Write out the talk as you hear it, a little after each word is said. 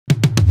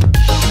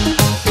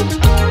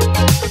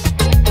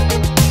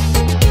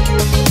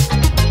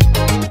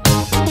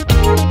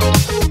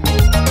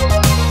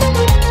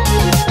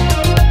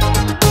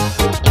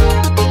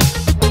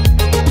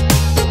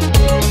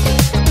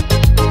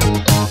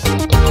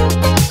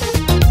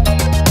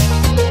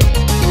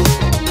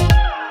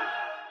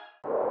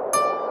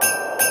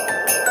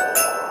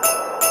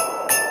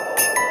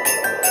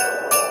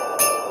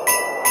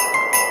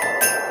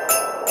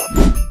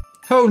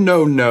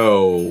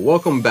No.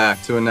 Welcome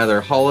back to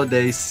another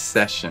holiday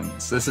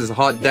sessions. This is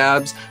Hot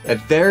Dabs at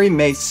Very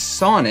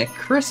Masonic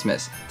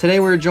Christmas. Today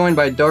we're joined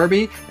by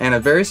Darby and a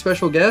very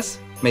special guest,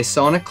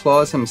 Masonic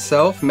Claus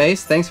himself.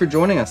 Mace, thanks for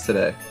joining us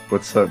today.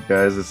 What's up,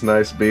 guys? It's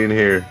nice being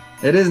here.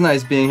 It is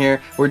nice being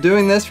here. We're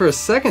doing this for a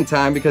second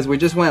time because we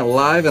just went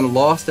live and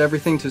lost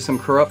everything to some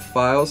corrupt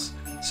files.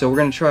 So we're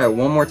gonna try it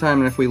one more time,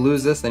 and if we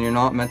lose this, then you're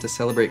not meant to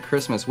celebrate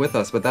Christmas with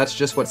us. But that's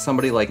just what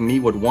somebody like me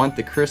would want,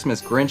 the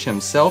Christmas Grinch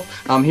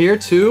himself. I'm here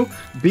to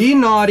be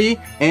naughty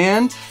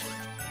and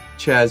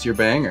Chaz your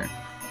banger.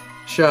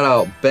 Shout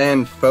out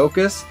Ben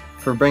Focus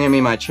for bringing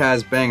me my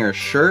Chaz Banger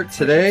shirt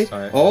today.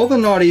 All the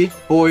naughty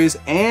boys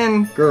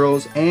and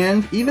girls,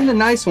 and even the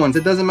nice ones,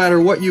 it doesn't matter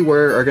what you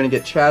wear, are gonna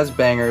get Chaz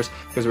Bangers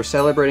because we're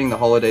celebrating the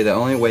holiday the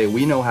only way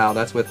we know how.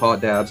 That's with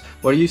hot dabs.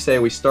 What do you say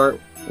we start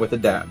with a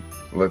dab?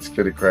 Let's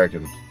get it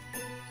cracking.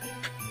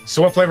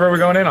 So what flavor are we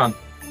going in on?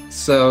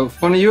 So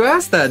funny you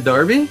asked that,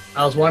 Darby.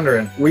 I was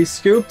wondering. We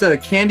scooped a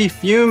candy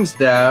fumes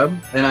dab,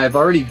 and I've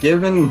already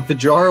given the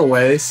jar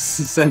away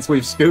since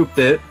we've scooped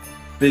it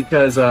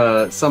because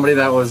somebody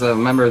that was a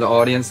member of the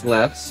audience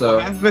left. So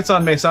It's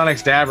on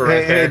Masonic's dabber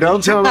right there. Hey,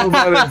 don't tell them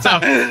about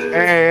it.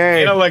 Hey,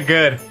 You don't look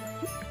good.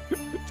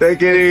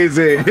 take it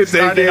easy.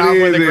 Started off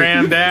with a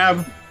gram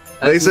dab.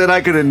 They said I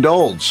could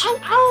indulge,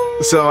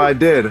 so I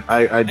did.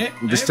 I'm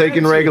just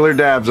taking regular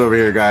dabs over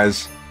here,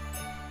 guys.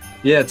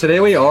 yeah, today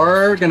we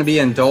are going to be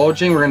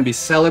indulging. We're going to be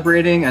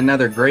celebrating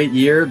another great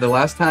year. The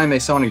last time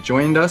Masonic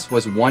joined us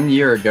was 1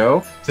 year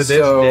ago. To this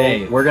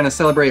day. We're going to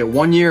celebrate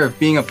 1 year of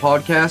being a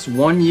podcast,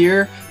 1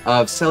 year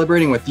of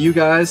celebrating with you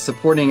guys,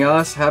 supporting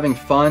us, having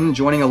fun,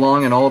 joining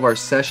along in all of our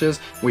sessions.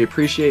 We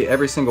appreciate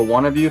every single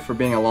one of you for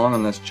being along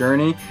on this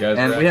journey.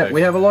 And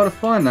we have a lot of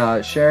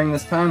fun sharing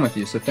this time with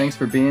you. So thanks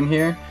for being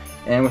here.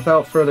 And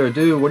without further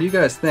ado, what do you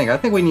guys think? I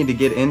think we need to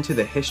get into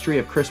the history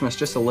of Christmas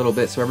just a little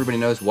bit so everybody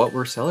knows what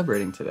we're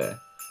celebrating today.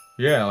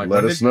 Yeah, like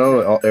Let us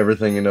know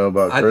everything you know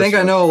about Christmas. I think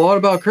I know a lot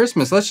about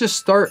Christmas. Let's just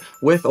start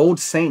with old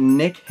Saint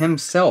Nick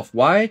himself.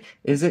 Why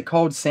is it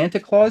called Santa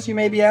Claus, you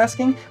may be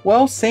asking?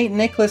 Well, Saint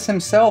Nicholas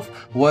himself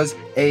was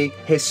a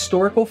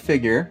historical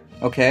figure,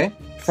 okay,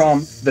 from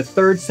the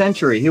 3rd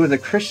century. He was a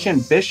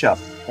Christian bishop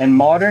in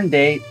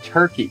modern-day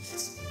Turkey.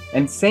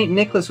 And St.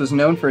 Nicholas was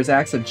known for his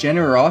acts of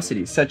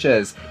generosity, such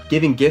as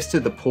giving gifts to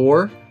the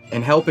poor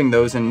and helping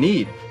those in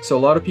need. So a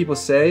lot of people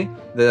say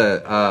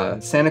the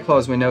Santa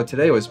Claus we know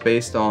today was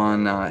based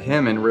on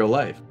him in real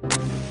life.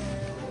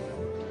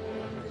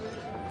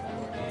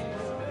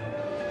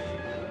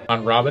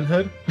 on Robin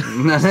Hood.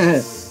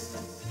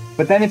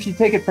 But then if you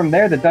take it from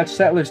there, the Dutch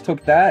settlers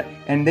took that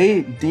and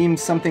they deemed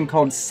something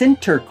called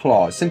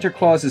Sinterklaas.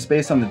 Sinterklaas is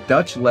based on the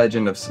Dutch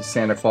legend of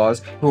Santa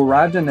Claus, who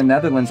arrived in the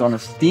Netherlands on a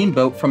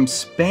steamboat from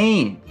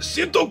Spain.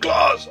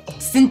 Sinterklaas!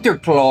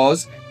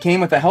 Sinterklaas came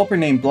with a helper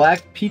named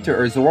Black Peter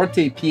or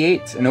Zwarte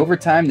Piet, and over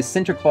time the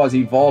Sinterklaas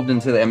evolved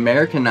into the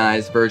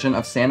Americanized version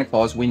of Santa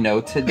Claus we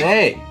know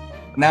today.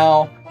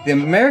 Now, the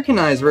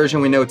Americanized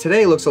version we know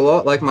today looks a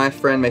lot like my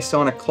friend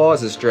Masonic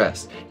Claus is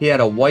dressed. He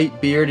had a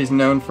white beard, he's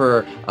known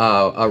for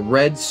a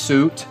red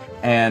suit,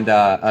 and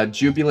a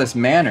jubilous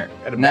manner.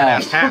 Had a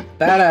badass hat.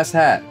 Badass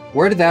hat.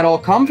 Where did that all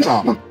come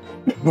from?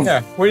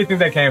 Yeah, where do you think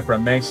that came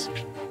from, Mace?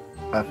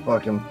 I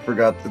fucking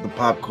forgot that the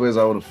pop quiz.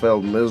 I would have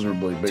failed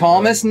miserably.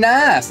 Thomas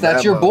Nast,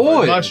 that's your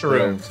boy.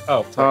 Mushrooms.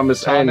 Oh,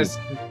 Thomas.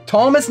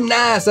 Thomas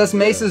Nast, that's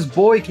Mace's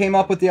boy, came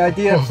up with the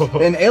idea.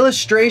 In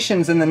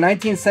illustrations in the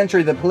 19th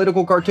century, the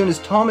political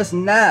cartoonist Thomas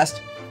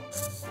Nast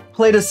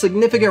played a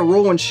significant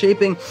role in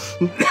shaping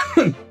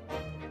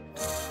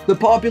the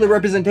popular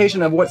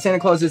representation of what Santa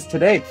Claus is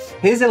today.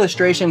 His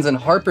illustrations in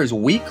Harper's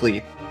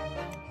Weekly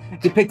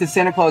depicted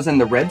Santa Claus in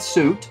the red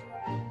suit,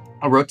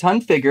 a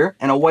rotund figure,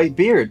 and a white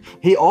beard.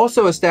 He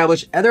also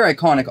established other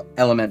iconic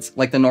elements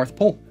like the North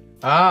Pole.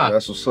 Ah,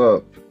 That's what's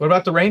up. what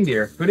about the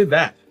reindeer? Who did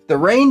that? The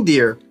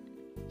reindeer.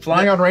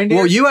 Flying on reindeer?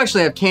 Well, you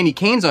actually have candy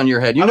canes on your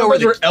head. You I know thought where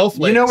those were elf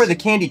you know legs. where the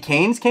candy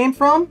canes came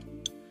from?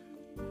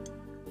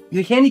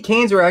 The candy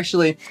canes were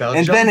actually Belgium?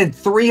 invented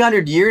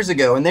 300 years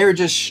ago, and they were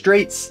just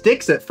straight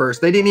sticks at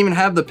first. They didn't even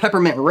have the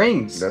peppermint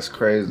rings. That's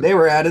crazy. They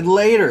were added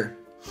later.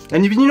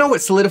 And you know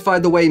what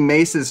solidified the way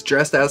Mace is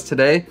dressed as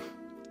today?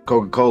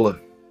 Coca-Cola.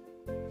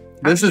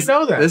 This did you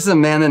know that? This is a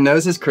man that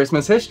knows his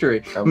Christmas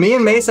history. Me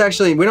and Mace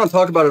actually, we don't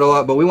talk about it a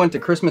lot, but we went to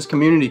Christmas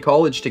Community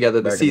College together,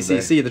 the Back in the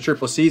CCC, the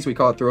triple C's, we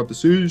call it throw up the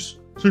C's.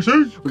 We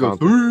go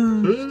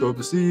throw up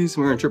the C's.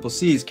 We're in triple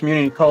C's,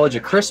 Community College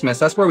at Christmas.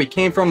 That's where we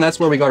came from. That's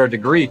where we got our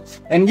degree.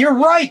 And you're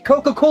right,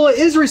 Coca-Cola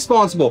is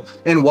responsible.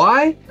 And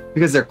why?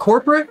 Because they're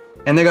corporate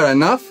and they got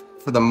enough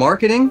for the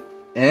marketing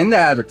and the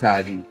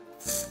advertising.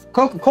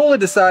 Coca-Cola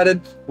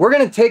decided, we're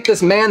gonna take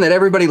this man that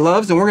everybody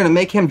loves and we're gonna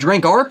make him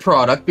drink our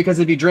product, because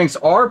if he drinks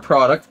our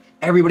product,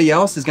 everybody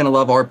else is gonna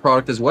love our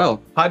product as well.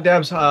 Hot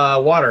Dabs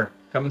water,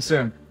 coming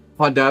soon.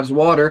 Hot Dabs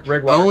water,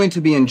 Rig water. only to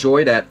be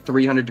enjoyed at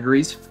 300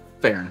 degrees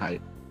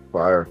Fahrenheit.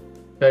 Fire.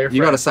 Tell your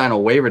You gotta friends. sign a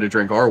waiver to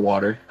drink our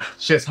water.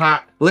 Shit's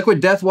hot. Liquid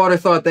Death Water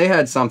thought they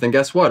had something.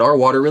 Guess what? Our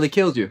water really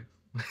kills you.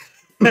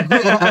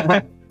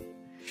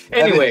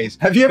 Anyways,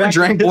 have you ever back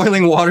drank to this-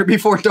 boiling water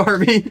before,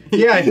 Darby?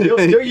 Yeah, you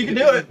can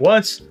do it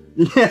once.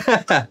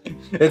 Yeah,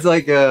 it's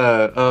like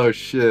oh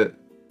shit,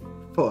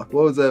 fuck,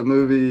 what was that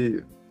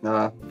movie?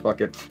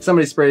 Fuck it.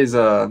 Somebody sprays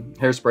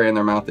hairspray in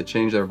their mouth to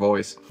change their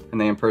voice, and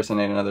they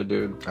impersonate another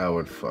dude. I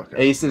would fuck it.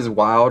 Aces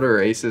Wilder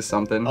or Aces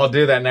something. I'll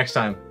do that next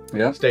time.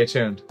 Yeah. Stay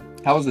tuned.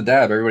 How was the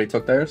dab? Everybody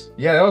took theirs?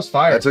 Yeah, that was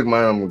fire. I took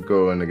mine. I'm gonna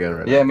go in again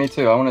right Yeah, me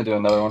too. I want to do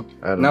another one.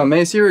 now. Now,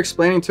 Mace, you were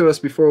explaining to us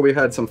before we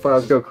had some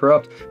files go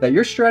corrupt that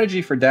your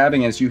strategy for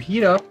dabbing is you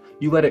heat up,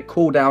 you let it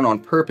cool down on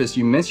purpose,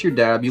 you miss your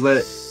dab, you let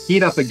it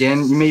heat up again,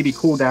 you maybe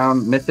cool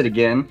down, miss it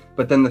again,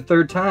 but then the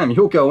third time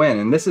you'll go in,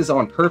 and this is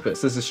on purpose.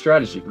 This is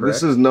strategy, correct?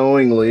 This is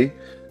knowingly.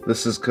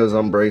 This is because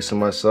I'm bracing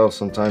myself.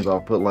 Sometimes I'll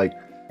put like,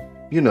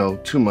 you know,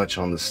 too much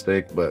on the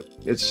stick, but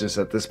it's just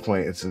at this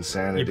point it's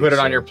insanity. You put it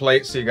so- on your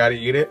plate, so you got to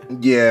eat it.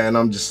 Yeah, and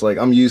I'm just like,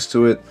 I'm used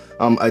to it.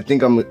 I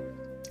think I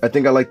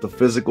like the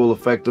physical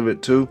effect of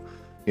it too.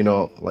 You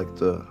know, like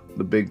the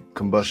big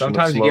combustion. of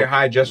Sometimes you smoke. get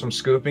high just from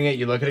scooping it.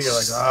 You look at it, you're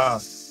like,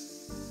 ah,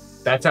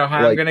 that's how high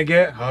I'm Like- gonna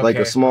get. Okay. Like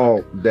a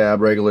small dab,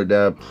 regular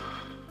dab.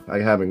 I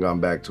haven't gone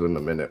back to it in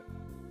a minute,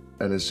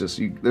 and it's just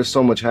there's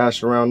so much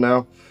hash around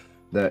now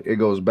that it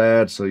goes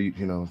bad. So you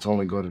know it's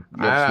only good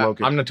to smoke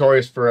it. I'm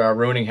notorious for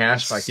ruining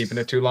hash by keeping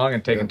it too long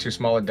and taking too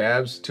small of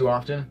dabs too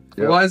often.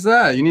 Yeah. Why is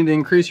that? You need to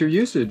increase your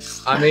usage.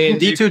 I mean,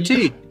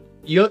 D2T.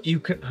 You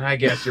can. I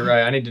guess you're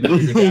right. I need to do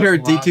Your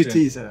dabs more often.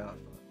 D2Ts.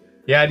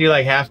 Yeah, I do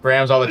like half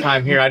grams all the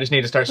time here. I just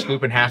need to start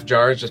scooping half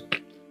jars. Just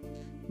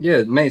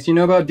Yeah, Mace, you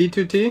know about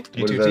D2T?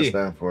 What does that D2T.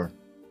 stand for?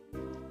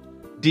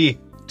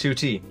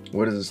 D2T.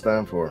 What does it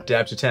stand for?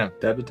 Dab to temp.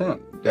 Dab to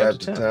temp. Dab Dab to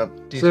to temp.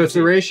 temp. So it's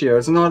the ratio.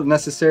 It's not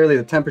necessarily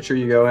the temperature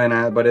you go in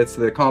at, but it's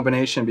the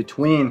combination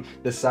between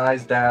the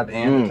size dab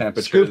and the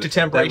temperature. Scoop to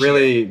temp that ratio.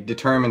 really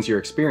determines your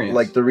experience.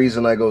 Like the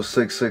reason I go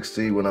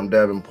 660 when I'm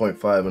dabbing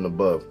 0.5 and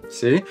above.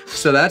 See?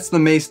 So that's the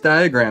Mace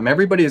diagram.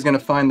 Everybody is going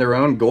to find their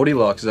own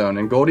Goldilocks zone.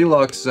 And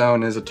Goldilocks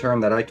zone is a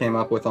term that I came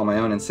up with on my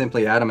own, and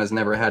Simply Adam has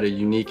never had a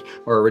unique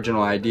or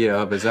original idea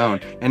of his own.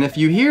 And if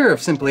you hear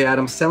of Simply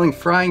Adam selling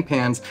frying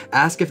pans,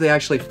 ask if they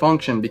actually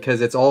function,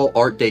 because it's all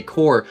art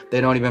decor. They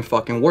don't even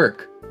fucking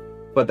work.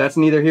 But that's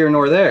neither here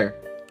nor there.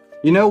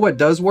 You know what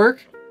does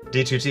work?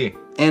 D2T.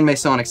 And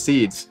Masonic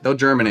seeds. They'll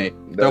germinate.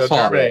 They'll They'll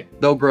pop. germinate.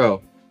 They'll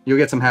grow. You'll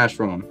get some hash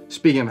from them.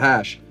 Speaking of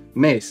hash,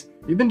 Mace,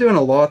 you've been doing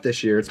a lot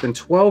this year. It's been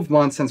 12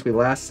 months since we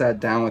last sat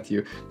down with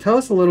you. Tell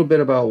us a little bit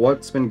about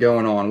what's been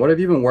going on. What have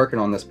you been working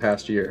on this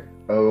past year?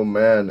 Oh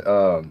man,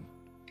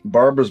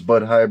 Barbara's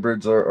bud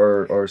hybrids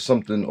are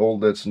something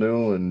old that's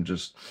new, and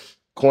just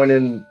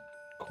coining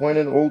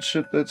old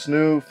shit that's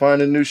new,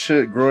 finding new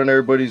shit, growing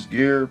everybody's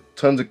gear,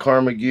 tons of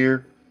karma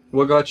gear.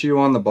 What got you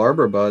on the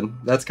Barber bud?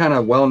 That's kind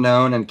of well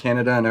known in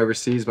Canada and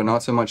overseas, but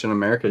not so much in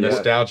America yet.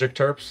 Nostalgic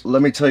terps.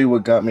 Let me tell you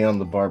what got me on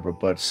the Barbara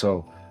bud.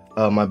 So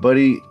my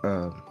buddy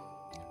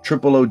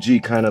Triple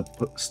OG kind of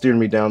steered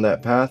me down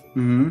that path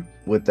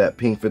with that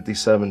Pink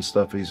 57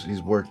 stuff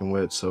he's working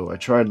with. So I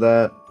tried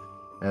that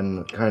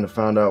and kind of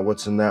found out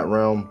what's in that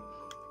realm.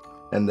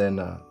 And then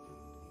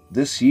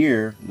this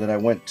year that I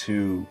went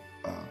to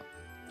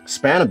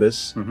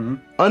Cannabis,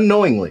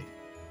 unknowingly,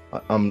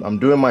 I'm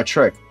doing my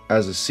trek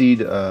as a seed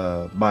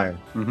buyer.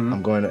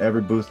 I'm going to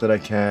every booth that I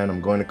can.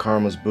 I'm going to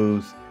Karma's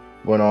booth,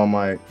 going to all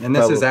my And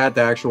this is at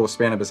the actual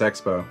Cannabis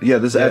Expo. yeah,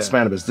 this is at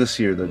Cannabis this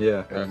year,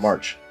 Yeah. in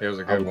March. It was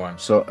a good one.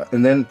 So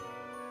and then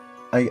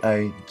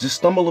I just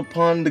stumbled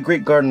upon the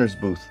Great Gardener's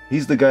booth.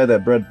 He's the guy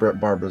that bred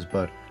Barbara's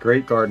bud.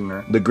 Great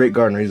gardener. The Great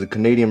Gardener. He's a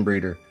Canadian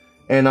breeder.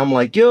 And I'm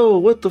like, yo,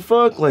 what the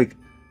fuck? Like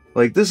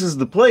this is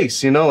the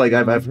place, you know? Like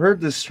I've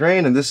heard this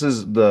strain, and this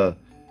is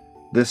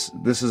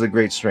a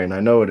great strain. I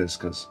know it is,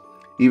 because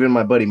even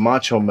my buddy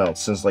Macho Melt,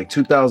 since like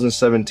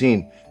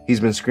 2017, he's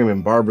been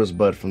screaming Barbara's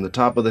bud from the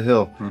top of the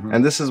hill.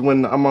 And this is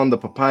when I'm on the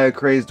papaya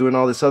craze doing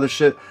all this other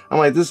shit. I'm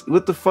like,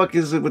 what the fuck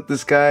is it with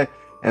this guy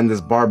and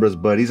this Barbara's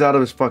bud? He's out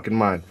of his fucking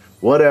mind.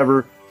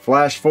 Whatever.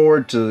 Flash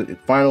forward to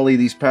finally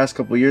these past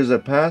couple years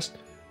that passed.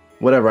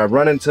 Whatever. I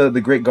run into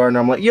the Great Gardener.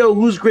 I'm like, yo,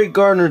 who's Great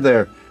Gardener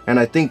there? And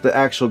I think the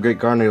actual Great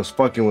Gardener was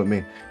fucking with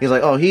me. He's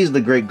like, oh, he's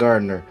the Great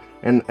Gardener.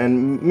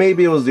 And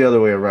maybe it was the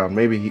other way around.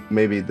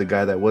 Maybe the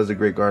guy that was the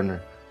Great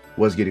Gardener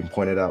was getting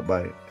pointed out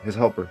by his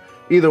helper.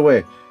 Either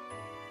way,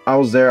 I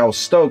was there. I was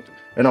stoked.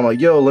 And I'm like,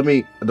 yo,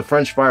 the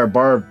French Fire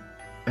Barb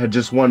had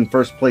just won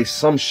first place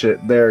some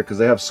shit there, because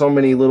they have so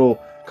many little,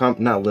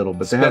 not little,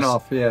 but they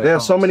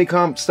have so many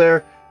comps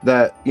there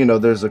that, you know,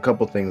 there's a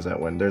couple things that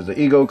win. There's the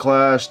Ego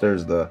Clash,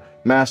 there's the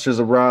Masters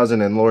of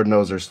Rosin, and Lord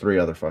knows there's 3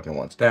 other fucking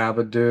ones.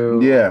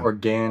 Dabadoo, Yeah.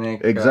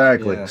 organic.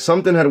 Exactly. Yeah.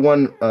 Something had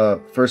won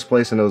first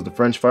place, and it was the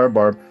French Fire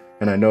Barb,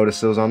 and I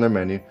noticed it was on their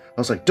menu.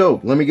 I was like,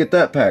 dope, let me get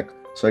that pack.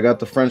 So I got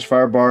the French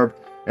Fire Barb,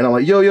 and I'm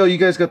like, yo, you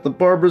guys got the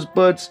Barbara's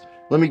buds?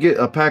 Let me get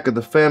a pack of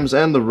the Fems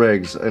and the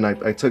Regs. And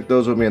I took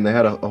those with me, and they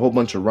had a whole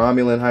bunch of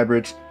Romulan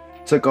hybrids.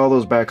 Took all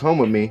those back home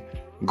with me,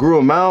 grew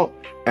them out,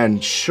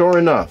 and sure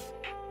enough,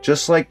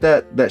 just like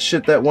that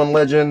shit that won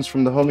Legends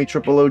from the homie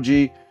Triple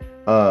OG,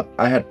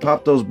 I had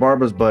popped those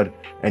Barbara's bud,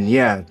 and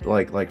yeah,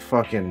 like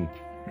fucking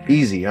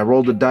Easy. I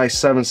rolled the dice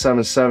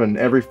 777.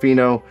 Every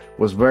pheno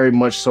was very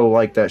much so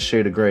like that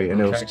shade of gray,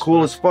 and it was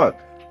cool as fuck.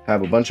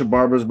 Have a bunch of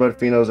Barbara's Bud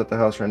phenos at the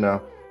house right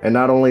now. And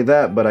not only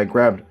that, but I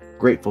grabbed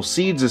Grateful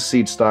Seeds as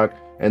seed stock,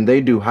 and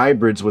they do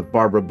hybrids with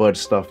Barbara Bud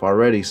stuff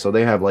already. So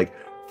they have like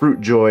Fruit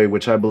Joy,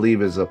 which I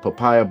believe is a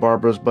papaya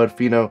Barbara's Bud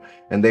pheno,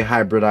 and they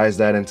hybridize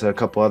that into a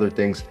couple other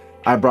things.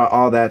 I brought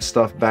all that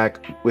stuff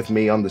back with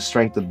me on the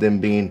strength of them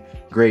being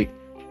great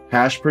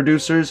hash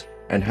producers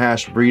and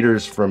hash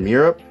breeders from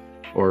Europe,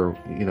 or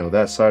you know,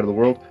 that side of the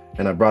world,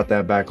 and I brought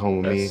that back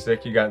home with me. That's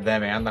sick. You got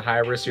them and the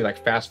hybrids, so you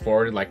like fast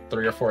forwarded like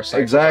 3 or 4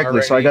 cycles. Exactly.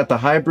 Already. So I got the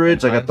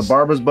hybrids, I got the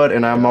Barbara's Bud,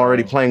 and I'm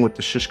already playing with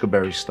the shishka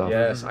berry stuff.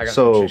 Yes, I got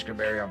some shishka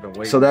berry. I've been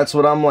waiting. So that's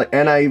what I'm like,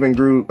 and I even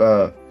grew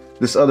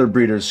this other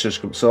breeder's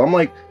shishka. So I'm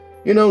like,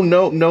 you know,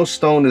 no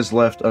stone is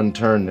left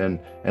unturned,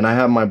 and I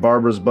have my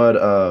Barbara's Bud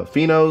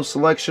pheno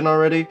selection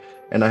already,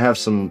 and I have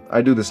some.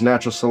 I do this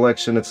natural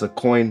selection. It's a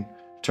coin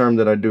term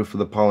that I do for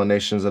the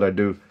pollinations that I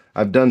do.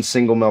 I've done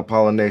single male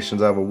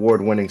pollinations. I have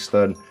award-winning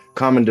stud,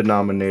 common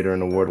denominator,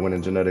 and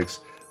award-winning genetics.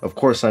 Of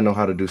course, I know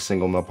how to do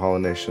single male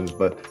pollinations,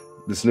 but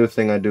this new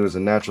thing I do is a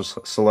natural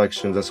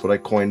selection. That's what I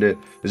coined it.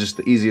 It's just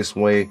the easiest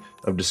way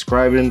of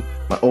describing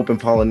my open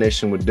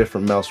pollination with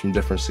different males from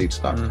different seed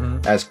stock.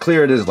 As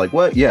clear it is, like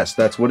what? Yes,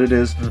 that's what it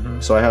is.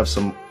 So I have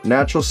some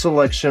natural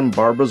selection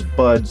Barbara's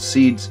Bud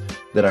seeds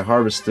that I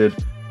harvested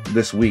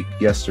this week,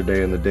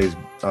 yesterday, and the days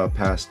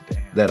past,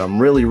 that I'm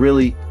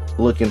really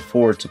looking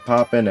forward to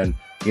popping. And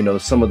you know,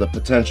 some of the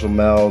potential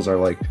males are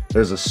like,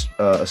 there's a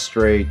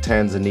stray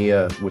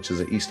Tanzania, which is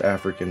an East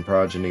African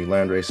progeny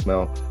landrace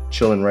male,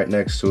 chilling right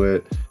next to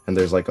it. And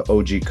there's like an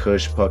OG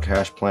Kush puck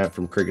hash plant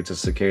from cricket to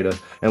cicada.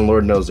 And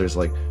Lord knows there's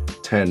like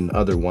 10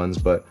 other ones,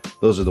 but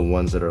those are the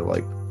ones that are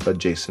like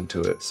adjacent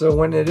to it. So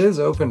when it is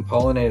open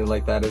pollinated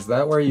like that, is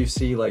that where you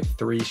see like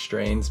 3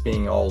 strains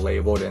being all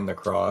labeled in the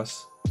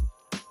cross?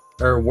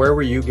 Or where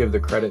will you give the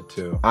credit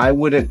to? I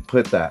wouldn't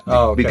put that.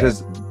 Oh, okay.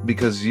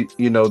 because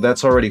you know,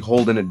 that's already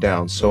holding it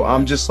down. So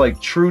I'm just like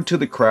true to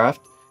the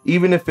craft.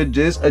 Even if it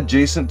is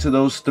adjacent to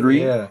those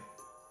 3,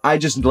 I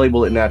just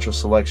label it natural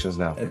selections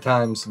now. At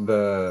times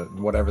the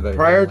whatever they.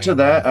 Prior to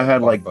that, I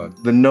had like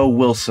the No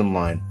Wilson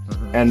line,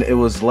 and it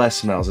was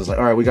less males. It's like,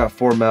 all right, we got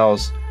 4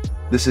 males.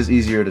 This is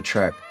easier to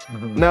track.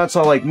 Now it's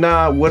all like,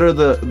 nah, what are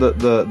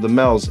the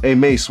males? Hey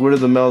Mace, what are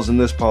the males in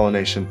this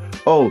pollination?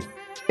 Oh,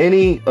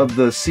 any of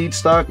the seed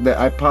stock that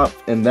I pop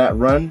in that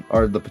run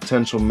are the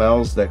potential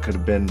males that could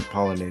have been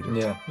pollinated.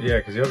 Yeah,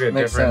 because you'll get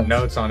different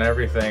notes on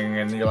everything,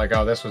 and you're like,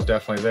 oh, this was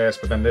definitely this,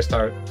 but then this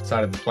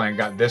side of the plant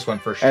got this one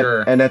for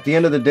sure. And at the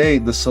end of the day,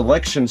 the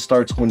selection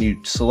starts when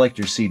you select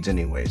your seeds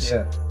anyways.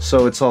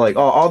 So it's all like,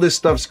 oh, all this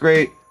stuff's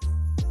great.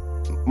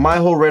 My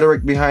whole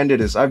rhetoric behind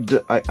it is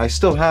I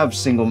still have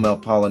single male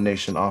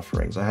pollination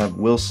offerings. I have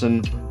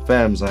Wilson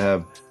Fems, I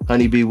have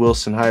Honeybee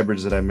Wilson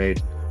hybrids that I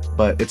made,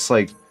 but it's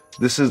like,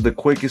 this is the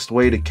quickest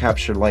way to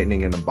capture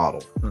lightning in a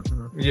bottle,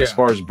 as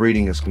far as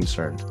breeding is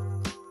concerned.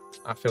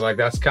 I feel like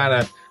that's kind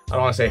of, I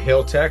don't want to say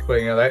hill tech, but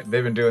you know,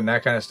 they've been doing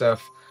that kind of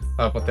stuff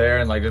up there,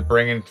 and like just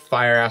bringing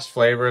fire ass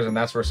flavors, and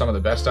that's where some of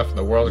the best stuff in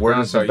the world is. Where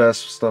does the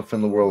best stuff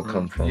in the world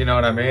come from? You know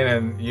what I mean?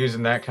 And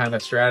using that kind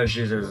of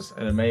strategies is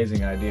an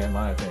amazing idea, in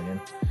my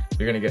opinion.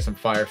 You're gonna get some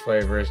fire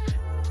flavors.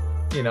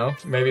 You know,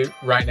 maybe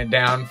writing it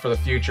down for the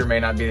future may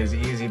not be as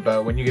easy,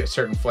 but when you get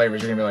certain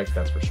flavors, you're gonna be like,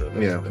 that's for sure.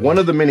 One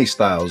of the many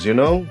styles, you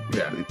know?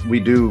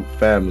 We do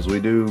Fems, we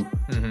do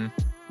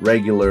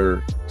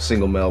regular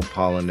single male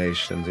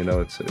pollinations. You know,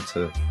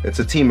 it's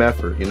a team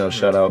effort, you know.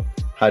 Shout out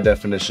High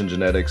Definition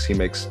Genetics. He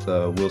makes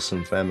the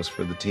Wilson Fems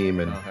for the team,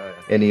 and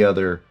any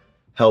other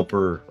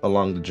helper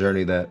along the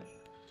journey that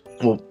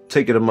will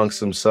take it amongst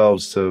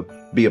themselves to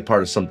be a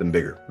part of something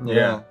bigger.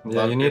 Yeah,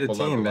 you need a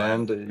team,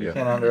 man. You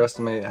can't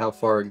underestimate how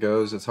far it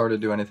goes. It's hard to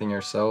do anything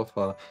yourself.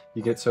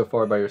 You get so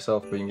far by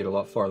yourself, but you can get a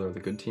lot farther with a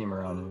good team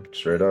around you.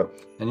 Straight up.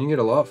 And you can get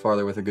a lot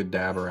farther with a good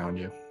dab around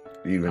you.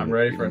 I'm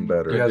ready for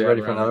better. You guys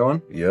ready for another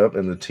one? Yep,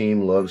 and the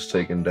team loves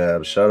taking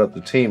dabs. Shout out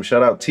the team.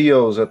 Shout out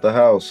T.O.'s at the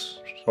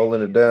house,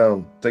 holding it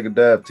down. Take a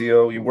dab,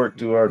 T.O. You worked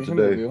too hard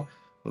today.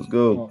 Let's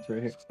go.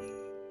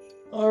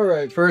 All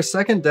right, for a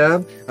second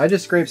dab, I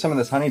just scraped some of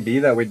this honeybee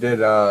that we did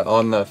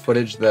on the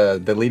footage,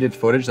 the deleted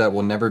footage that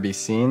will never be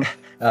seen.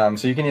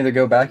 So you can either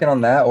go back in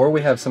on that, or we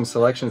have some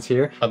selections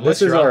here.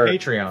 This is our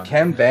Patreon.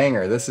 Chem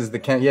Banger. This is the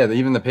Chem,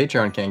 even the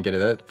Patreon can't get it.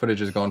 That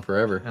footage is gone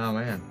forever. Oh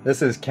man.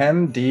 This is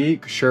Chem D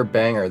Sure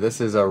Banger.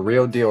 This is a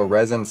real deal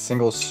resin,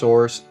 single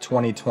source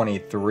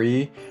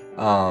 2023.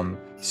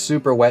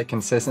 Super wet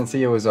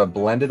consistency. It was a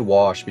blended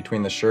wash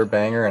between the Sure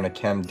Banger and a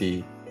Chem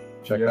D.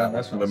 Check that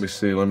one. Let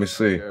me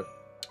see. Good.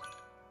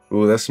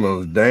 Ooh, that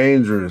smells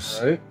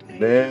dangerous. Right?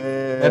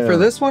 Damn. And for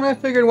this one, I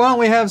figured, why don't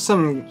we have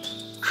some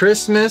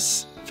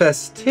Christmas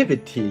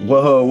festivity?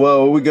 Whoa,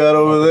 what we got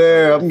over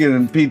there? I'm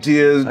getting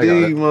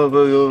PTSD,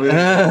 motherfucker over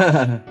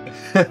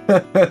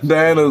here.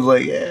 Diana's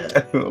like, yeah,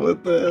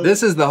 what the?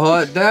 This is the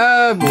hot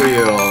dab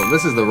wheel.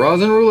 This is the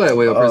rosin roulette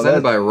wheel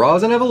presented by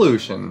Rosin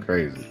Evolution.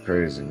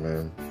 Crazy,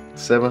 man.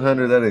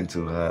 700, that ain't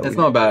too high. It's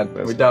not bad.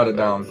 We dialed it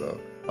down.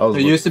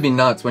 It used to be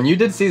nuts. When you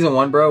did season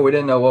 1, bro, we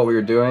didn't know what we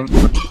were doing.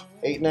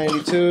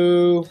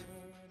 892,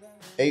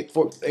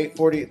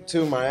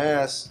 842 my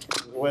ass,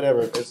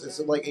 whatever. It's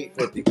like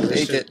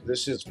 850.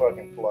 This shit's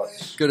fucking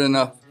flux. Good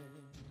enough.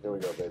 Here we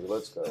go, baby.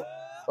 Let's go.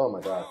 Oh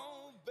my god.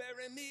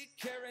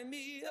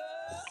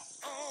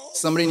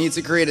 Somebody needs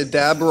to create a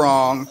dab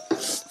wrong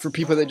for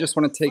people that just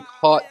want to take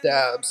hot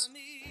dabs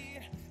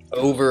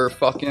over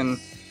fucking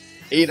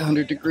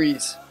 800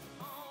 degrees.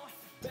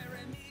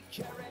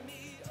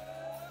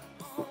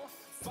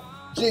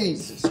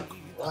 Jesus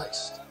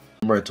Christ.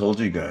 Remember I told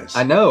you guys.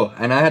 I know,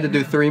 and I had to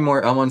do 3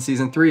 more. I'm on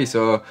season 3,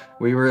 so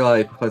we were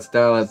like, let's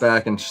dial it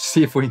back and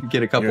see if we can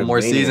get a couple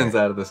more seasons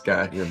out of this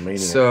guy. You're a maniac.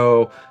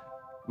 So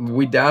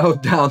we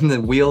dialed down the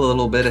wheel a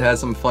little bit. It has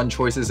some fun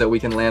choices that we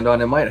can land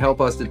on. It might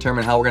help us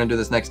determine how we're gonna do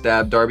this next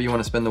dab. Darby, you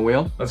wanna spin the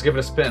wheel? Let's give it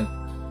a spin.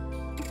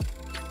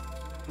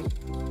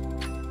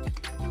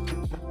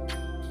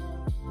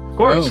 Of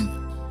course.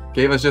 Boom.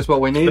 Gave us just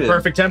what we needed. The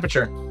perfect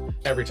temperature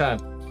every time.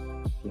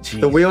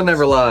 The wheel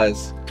never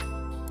lies.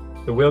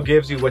 The wheel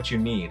gives you what you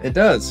need. It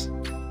does.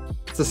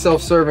 It's a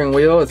self-serving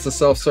wheel. It's a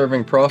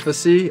self-serving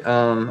prophecy.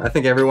 I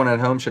think everyone at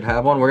home should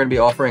have one. We're gonna be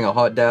offering a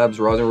hot dabs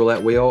rosin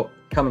roulette wheel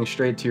coming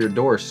straight to your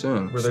door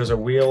soon. Where there's a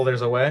wheel,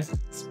 there's a way.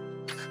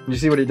 You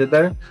see what he did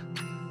there?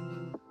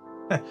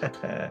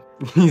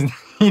 He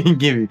didn't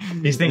give you.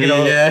 He's thinking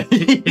of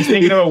he's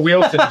thinking of a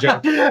Wilson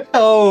joke.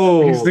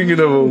 Oh, he's thinking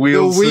of a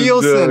Wilson. The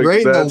Wilson, joke.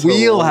 right in That's the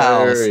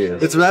wheelhouse.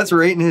 hilarious. That's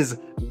right in his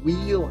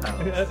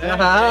wheelhouse.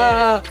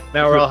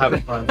 Now we're all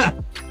having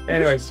fun.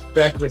 Anyways,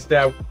 back to this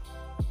dab.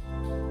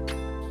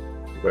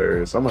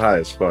 Hilarious. I'm high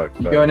as fuck.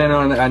 You going in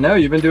on? I know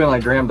you've been doing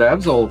like gram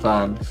dabs the whole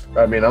time.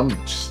 I mean,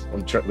 that's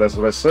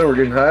what I said. We're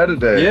getting high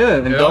today. Yeah,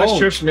 It always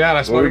trips me out.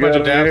 I smoke a bunch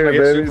of dabs. here, I get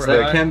baby? super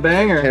It's high. Ken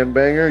Banger. Ken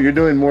Banger. You're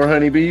doing more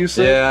honeybee, you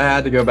said? Yeah, I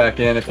had to go back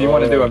in. If you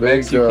want to do a big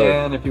mix, you dog.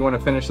 can. If you want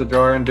to finish the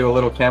jar and do a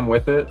little chem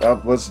with it.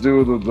 Let's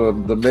do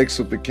the mix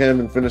with the Ken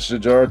and finish the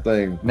jar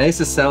thing.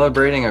 Mace is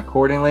celebrating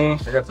accordingly.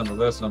 I got some of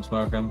this and I'm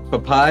smoking.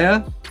 Papaya,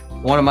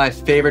 one of my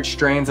favorite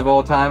strains of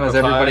all time. As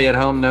Papaya. everybody at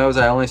home knows,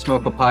 I only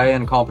smoke papaya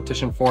in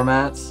competition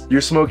formats.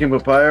 You're smoking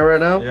papaya right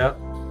now? Yeah.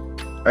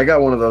 I got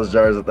one of those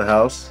jars at the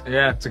house.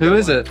 Yeah. It's a Who good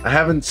is one. it? I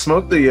haven't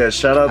smoked it yet.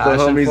 Shout out the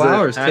Passion homies.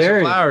 Flowers, Passion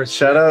Terry. Flowers.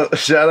 Shout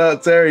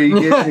out Terry.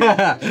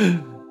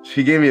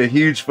 She gave me a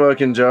huge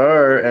fucking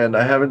jar and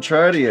I haven't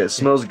tried it yet. It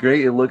smells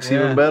great. It looks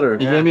even better.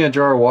 He gave me a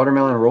jar of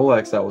watermelon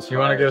Rolex that was You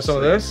want to fire. give some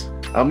of this?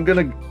 I'm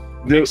gonna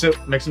Mix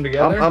them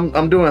together.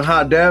 I'm doing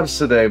hot dabs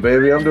today,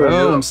 baby. I'm doing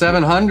Boom,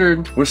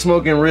 700. We're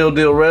smoking real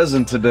deal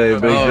resin today,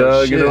 big Oh,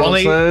 dog. You shit. know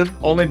what I'm saying?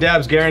 Only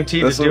dabs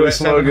guaranteed That's to what do we're at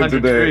smoking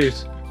 700 today.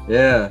 degrees.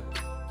 Yeah.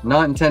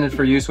 Not intended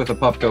for use with a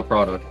Puffco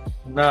product.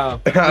 No.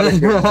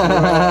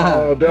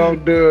 Oh,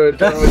 don't do it.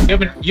 Don't.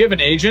 You have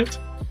an agent?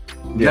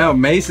 No,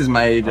 Mace is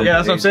my agent. Yeah,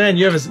 that's what I'm saying.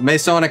 You have a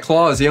Masonic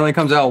Clause. He only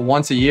comes out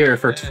once a year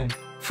for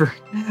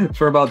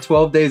about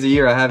 12 days a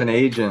year. I have an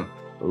agent.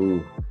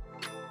 Ooh.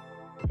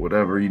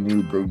 Whatever you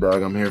need, big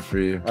dog, I'm here for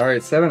you. All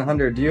right,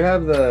 700. Do you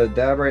have the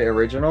dab right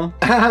original?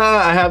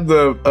 I have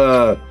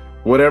the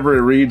whatever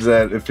it reads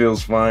at. It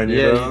feels fine.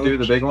 You know? You do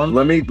the big one.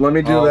 Let me do we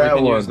that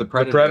can one. use the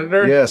Predator.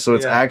 Predator? Yeah, so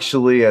it's Yeah.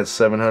 actually at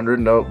 700.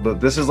 No,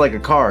 but this is like a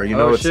car. You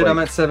know, Oh it's shit, like, I'm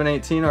at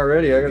 718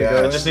 already. I gotta Yeah,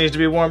 go. It just needs to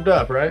be warmed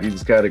up, right? you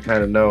just got to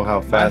kind of know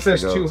how Mine fast it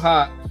says goes. too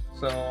hot,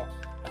 so. I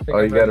think Oh,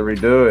 you I'm got to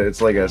ready. redo it.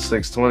 It's like at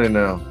 620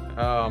 now.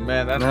 Oh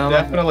man, that's No,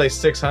 definitely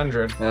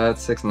 600.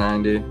 That's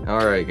 690.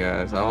 All right,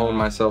 guys. I'll hold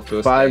myself to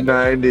a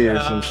 590 or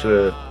some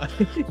shit.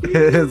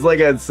 It's like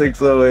at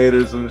 608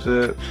 or some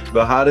shit.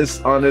 The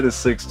hottest on it is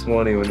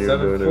 620 when you're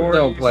doing it. 740,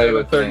 Don't play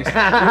with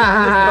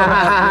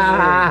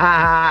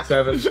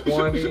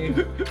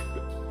 720.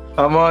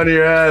 I'm on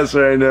your ass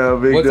right now,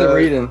 big What's dog. it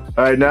reading?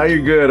 All right, now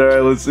you're good. All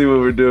right, let's see what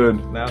we're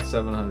doing. Now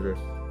 700.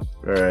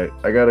 All right,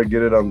 I gotta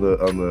get it on It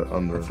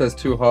the says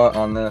too hot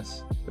on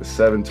this.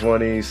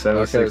 720,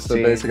 716, Okay, so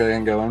basically I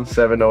can go in.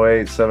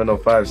 708,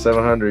 705,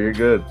 700. You're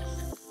good.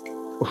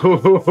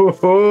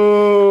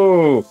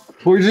 Oh,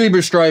 We're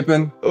zebra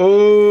striping.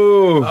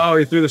 oh, Oh,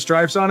 you threw the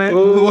stripes on it?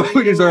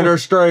 We can start our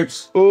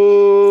stripes.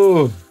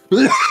 oh.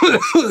 All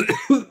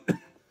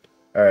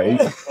right,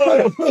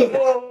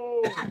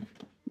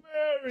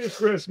 Merry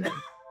Christmas.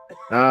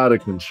 out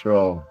of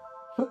control.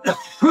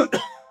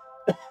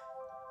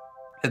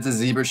 It's a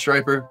zebra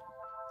striper.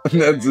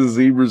 That's a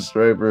zebra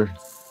striper.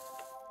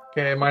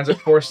 Okay, mine's at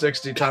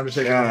 460. Time to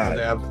take God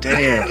another dab.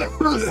 damn.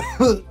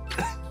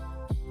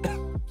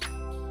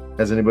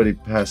 Has anybody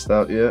passed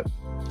out yet?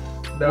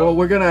 No. Well,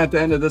 we're gonna have to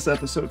end of this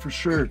episode for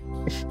sure.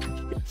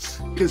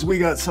 Because we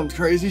got some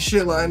crazy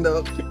shit lined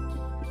up.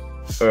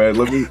 All right,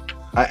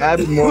 I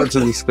added more to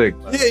the stick.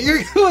 Yeah,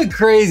 you're going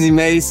crazy,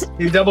 Mace.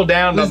 You doubled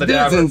down This on the dude's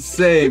dabber.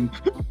 insane.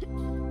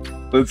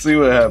 Let's see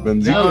what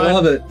happens. I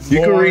love it. You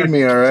can More read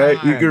me, all right?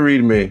 You time. can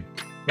read me. You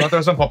want to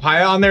throw some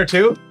papaya on there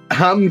too?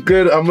 I'm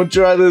good. I'm gonna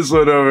try this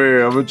one over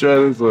here. I'm gonna try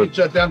this one.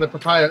 Shut down the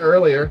papaya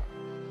earlier.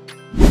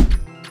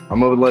 I'm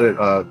gonna let it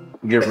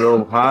get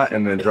real hot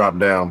and then drop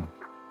down.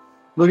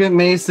 Look at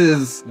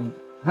Mace's,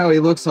 how he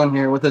looks on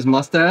here with his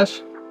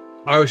mustache.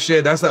 Oh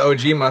shit, that's the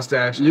OG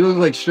mustache. You look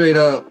like straight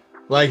up.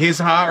 Like he's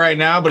hot right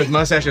now, but his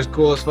mustache is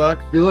cool as fuck.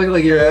 You look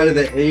like you're out of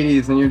the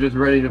 80s and you're just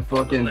ready to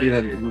fucking be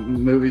the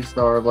movie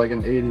star of like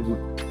an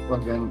 80s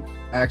fucking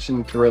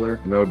action thriller.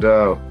 No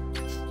doubt.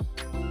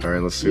 All right,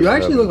 let's see. You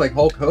actually look like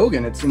Hulk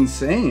Hogan. It's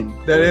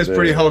insane. That is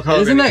pretty Hulk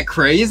Hogan. Isn't that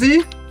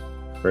crazy?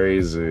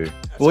 Crazy.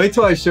 Wait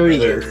till I show you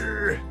this.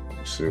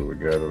 Let's see what we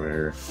got over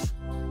here.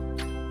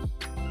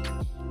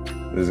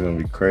 This is gonna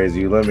be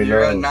crazy. You let me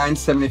You're know. at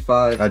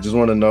 975. I just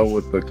want to know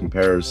what the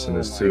comparison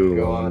is too.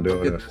 God, While I'm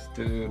look doing at it. this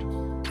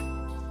dude.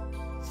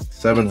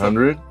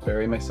 700.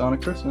 Very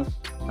Masonic Christmas.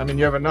 I mean,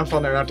 you have enough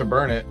on there not to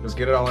burn it. Just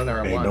get it all in there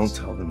at Hey, once.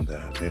 don't tell them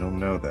that. They don't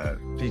know that.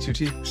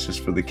 D2T. It's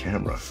just for the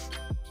camera.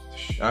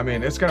 I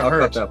mean, it's gonna I'll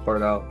hurt. cut that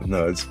part out.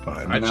 No, it's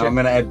fine. I No, check- I'm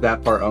gonna add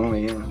that part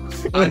only.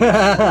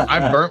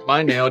 I burnt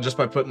my nail just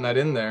by putting that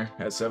in there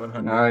at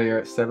 700. Now you're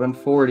at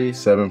 740.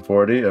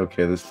 740.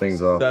 Okay, this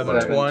thing's off.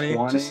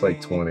 720. Just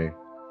like 20.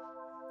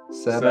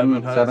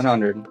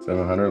 700.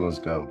 700. Let's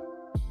go.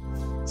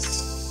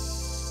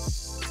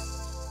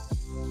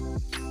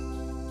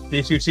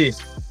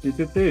 D2T.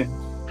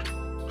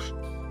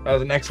 D2T. That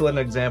was an excellent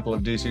example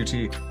of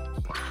D2T.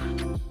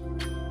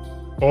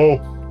 Oh.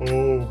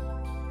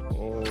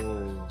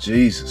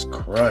 Jesus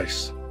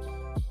Christ.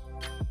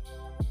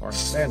 Or in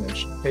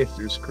Spanish,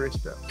 Jesus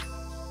Cristo.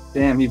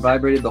 Damn, he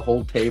vibrated the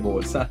whole table.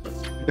 It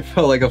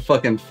felt like a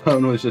fucking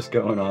phone was just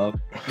going off.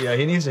 Yeah,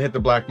 he needs to hit the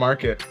black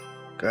market.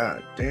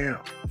 God damn.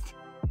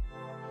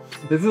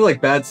 This is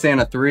like Bad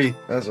Santa 3.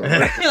 That's a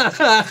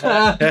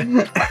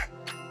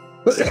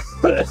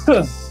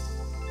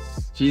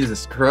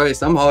Jesus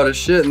Christ, I'm hot as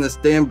shit in this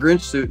damn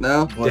Grinch suit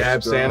now.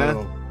 Dab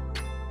Santa.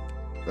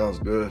 That was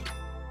good.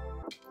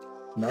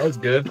 That was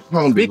good.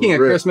 Speaking of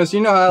Christmas,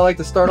 you know how I like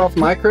to start off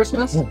my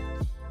Christmas?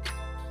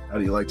 How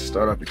do you like to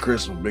start off your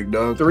Christmas, big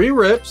dog? 3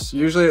 rips,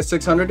 usually at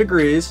 600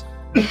 degrees.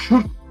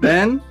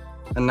 Then,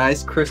 a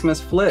nice Christmas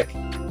flick.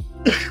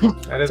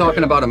 That is Talking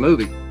good. about a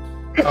movie.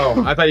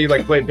 Oh, I thought you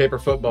like played paper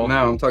football.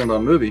 No, I'm talking about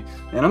a movie.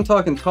 And I'm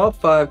talking top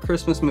 5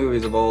 Christmas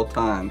movies of all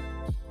time.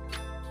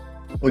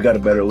 We got a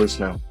better list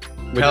now.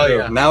 Hell do.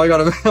 yeah. Now we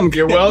gotta.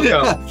 You're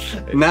welcome.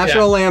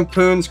 National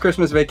Lampoon's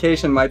Christmas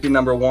Vacation might be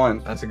number 1.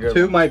 That's a good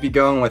 2 one. might be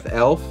going with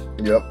Elf.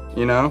 Yep.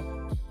 You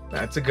know.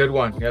 That's a good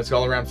one. Yeah, it's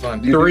all around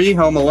fun. 3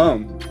 Home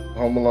Alone.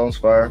 Home Alone's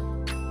fire.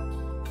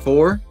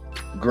 4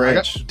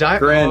 Grinch.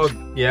 Grinch.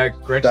 Oh, yeah,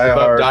 Grinch Die is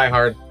above Hard. Die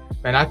Hard.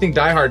 And I think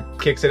Die Hard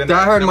kicks it in.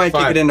 Die Hard at might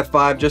number kick it 5. into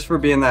 5 just for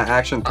being that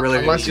action thriller.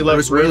 Unless you love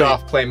Bruce Willis.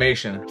 Rudolph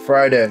claymation.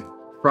 Friday.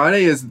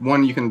 Friday is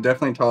one you can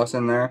definitely toss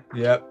in there.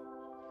 Yep.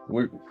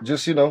 We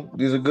just, you know,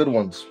 these are good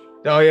ones.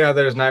 Oh yeah,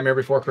 there's Nightmare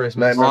Before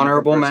Christmas. Nightmare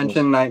Honorable Before Christmas.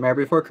 mention: Nightmare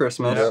Before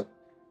Christmas. Yep.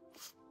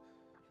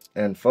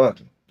 And fuck,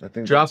 I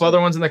think Drop that's other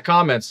it. ones in the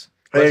comments.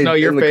 Let us Hey, know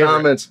your in the favorite.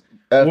 comments.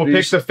 We'll after you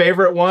pick the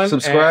favorite one.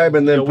 subscribe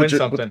and then you'll win put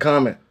something. the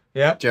comment.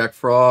 Yep. Jack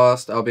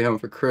Frost. I'll Be Home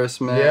for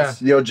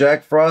Christmas. Yeah. Yo,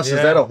 Jack Frost, is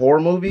Yeah. that a horror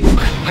movie?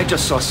 I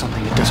just saw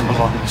something that doesn't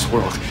belong in this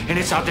world, and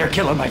it's out there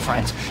killing my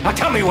friends. Now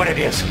tell me what it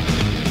is.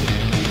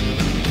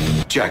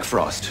 Jack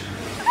Frost.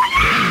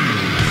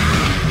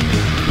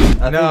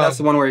 I think that's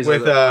the one where he's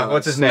with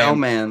what's his name?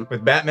 Snowman.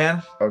 With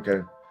Batman.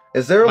 Okay.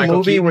 Is there a Michael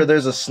movie Keaton? where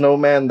there's a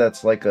snowman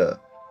that's like a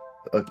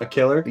A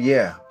killer.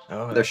 yeah?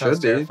 Oh, There that sounds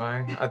should be.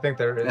 terrifying. I think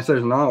there If is.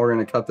 there's not, we're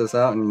gonna cut this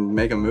out and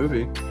make a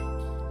movie.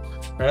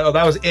 Oh,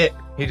 that was it.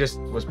 He just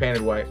was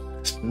painted white.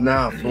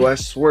 Nah, fool, I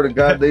swear to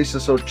God, they used to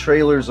show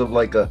trailers of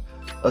like a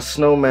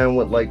snowman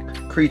with like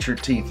creature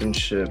teeth and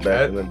shit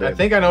back in the day. I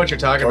think I know what you're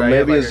talking or about.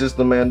 maybe Yeah, it's just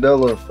the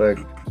Mandela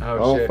effect. I Oh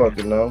don't shit.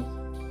 fucking know.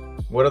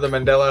 What other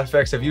Mandela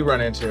effects have you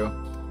run into?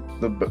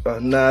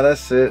 Nah,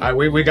 that's it.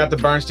 We got the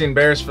Bernstein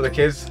Bears for the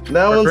kids That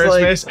for one's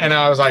like- Christmas, and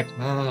I was like,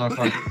 I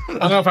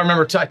don't know if I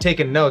remember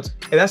taking notes.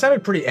 Hey, that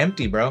sounded pretty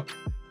empty, bro.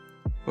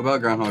 What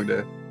about Groundhog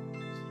Day?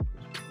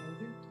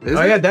 Is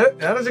Oh it? yeah,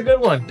 that is a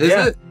good one. Is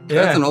yeah. it?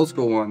 Yeah. That's an old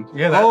school one.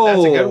 Yeah, that's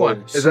a good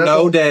one. Is that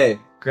Snow the- Day.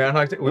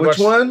 Groundhog Day. We Which watched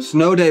one?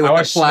 Snow Day I with the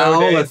watched Snow plow.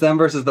 Day. That's them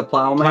versus the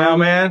Plowman.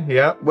 Plowman.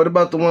 Yep. What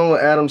about the one with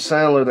Adam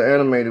Sandler, the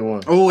animated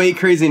one? Oh, 8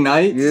 Crazy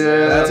Nights.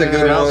 Yeah, That's a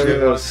good that was one. a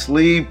good one.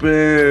 Sleeping.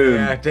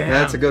 Yeah, damn.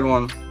 That's a good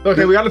one.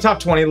 Okay, we got a top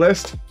 20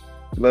 list.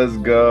 Let's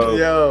go.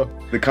 Yo.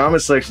 The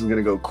comment section's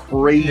gonna go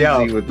crazy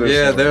Yo. with this.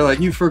 Yeah, one. they're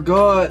like, you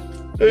forgot.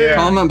 Yeah.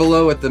 Comment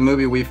below with the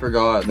movie we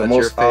forgot. the That's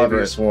most your favorite.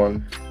 obvious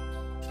one.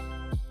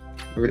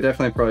 We're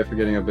definitely probably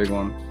forgetting a big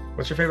one.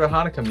 What's your favorite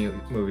Hanukkah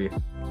movie?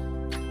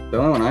 The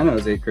only one I know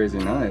is 8 Crazy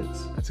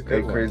Nights. That's a good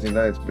Eight one. Crazy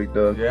Nights, big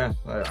dog. Yeah,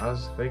 I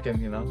was thinking,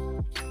 you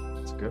know,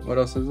 it's a good one. What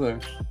else is there?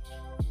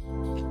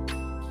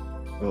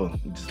 Oh,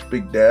 just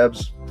big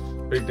dabs.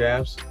 Big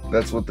dabs.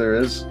 That's what there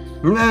is.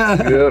 Nah.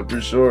 Yeah,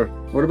 for sure.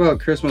 What about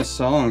Christmas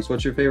songs?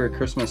 What's your favorite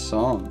Christmas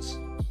songs?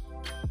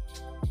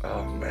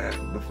 Oh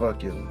man, the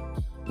fucking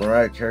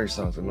Mariah Carey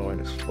song's annoying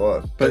as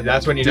fuck. But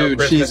that's when you know Dude,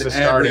 Christmas she's is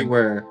starting.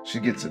 everywhere. She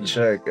gets a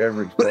check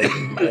every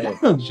fucking day.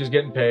 She's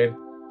getting paid.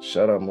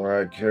 Shout out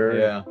Mariah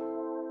Carey. Yeah.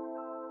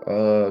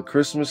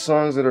 Christmas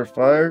songs that are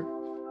fire.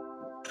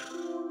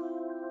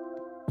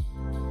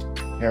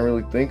 Can't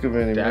really think of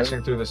any. Man.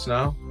 Dashing through the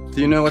snow.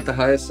 Do you know what the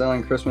highest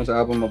selling Christmas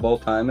album of all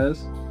time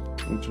is?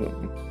 Which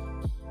one?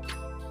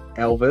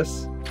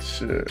 Elvis.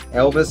 Shit.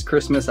 Elvis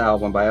Christmas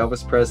Album by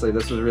Elvis Presley.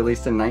 This was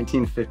released in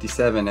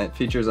 1957. It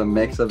features a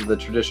mix of the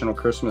traditional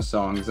Christmas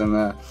songs, and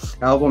the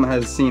album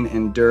has seen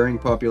enduring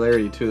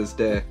popularity to this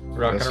day.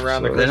 Rocking That's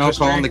around the so- They don't Christmas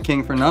call him tree. the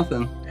king for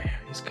nothing. Damn,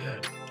 he's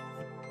good.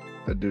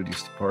 That dude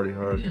used to party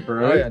hard.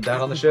 Oh yeah,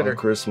 down on the On shitter.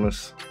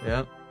 Christmas.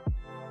 Yeah.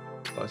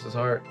 Bless his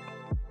heart.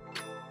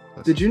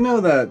 Did you know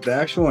that the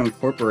actual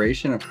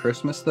incorporation of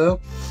Christmas, though,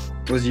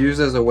 was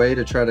used as a way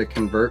to try to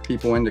convert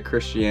people into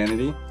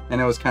Christianity, and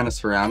it was kind of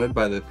surrounded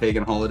by the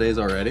pagan holidays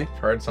already?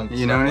 Heard something.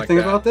 You know anything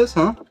like that. about this,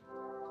 huh?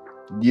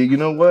 Yeah, you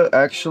know what?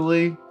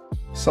 Actually,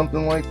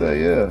 something like that,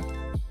 yeah.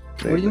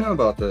 What do you know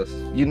about this?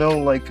 You know,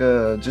 like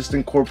just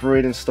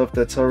incorporating stuff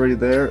that's already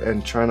there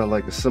and trying to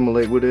like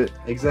assimilate with it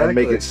Exactly. and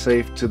make it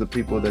safe to the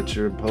people that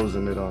you're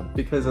imposing it on.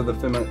 Because of the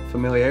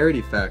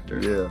familiarity factor.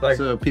 Yeah. Like,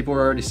 So people are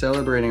already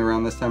celebrating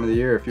around this time of the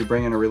year. If you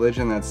bring in a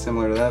religion that's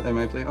similar to that, they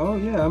might be, oh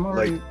yeah, I'm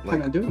already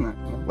kind of doing that.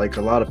 you know? Like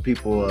a lot of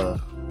people,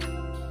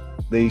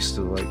 they used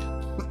to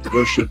like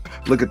worship,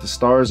 look at the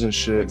stars and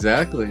shit.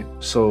 Exactly.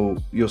 So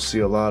you'll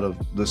see a lot of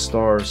the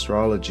star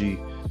astrology,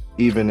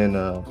 even in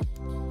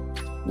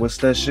what's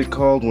that shit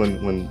called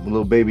when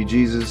little baby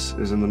Jesus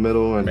is in the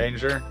middle and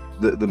manger.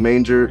 the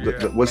manger,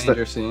 Yeah, what's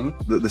Manger that? scene.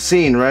 The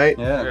scene, right?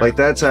 Yeah. Like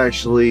that's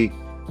actually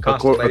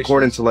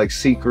according to like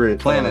secret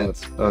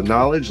Planets.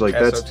 knowledge. Like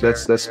that's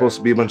Esoteric, supposed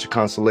to be a bunch of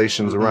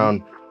constellations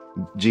around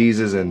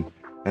Jesus, and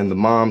the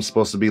mom's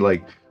supposed to be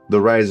like the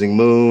rising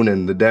moon,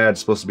 and the dad's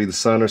supposed to be the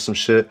sun or some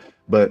shit.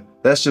 But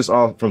that's just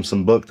all from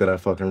some book that I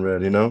fucking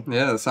read, you know?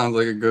 Yeah, that sounds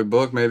like a good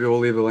book. Maybe we'll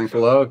leave a link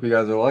below if you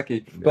guys are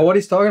lucky. But what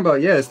he's talking about,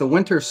 yeah, is the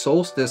winter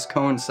solstice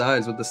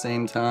coincides with the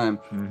same time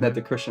that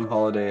the Christian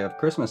holiday of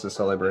Christmas is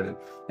celebrated.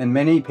 And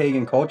many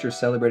pagan cultures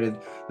celebrated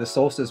the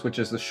solstice, which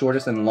is the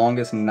shortest and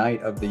longest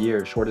night of the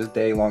year, shortest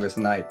day, longest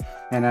night.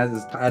 And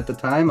as at the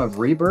time of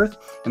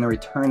rebirth and the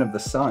return of the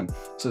sun.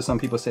 So some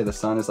people say the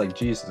sun is like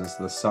Jesus,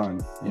 the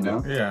sun, you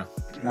know? Yeah.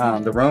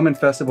 The Roman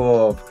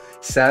festival of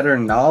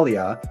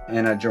Saturnalia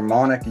and a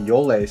Germanic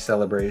Yule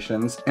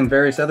celebrations and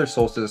various other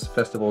solstice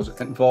festivals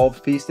involve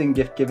feasting,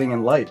 gift giving,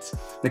 and lights.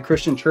 The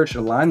Christian church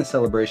aligned the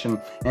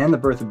celebration and the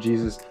birth of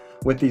Jesus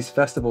with these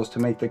festivals to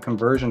make the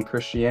conversion to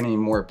Christianity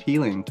more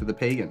appealing to the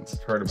pagans.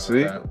 Heard about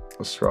See? that.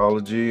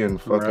 Astrology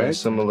and fucking Right.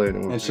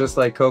 assimilating with It's just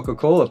like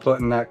Coca-Cola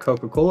putting that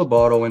Coca-Cola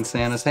bottle in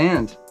Santa's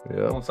hand.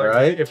 yeah. Well, it's like,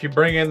 Right. if you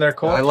bring in their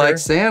culture. I like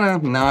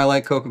Santa, now I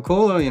like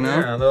Coca-Cola, you know?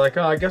 Yeah, they're like,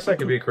 oh, I guess I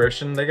could be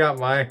Christian. They got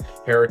my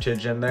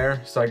heritage in there,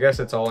 so I guess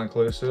it's all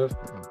inclusive.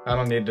 I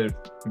don't need to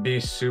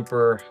be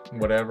super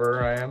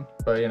whatever I am,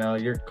 but you know,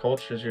 your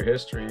culture is your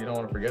history. You don't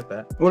want to forget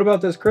that. What about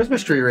this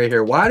Christmas tree right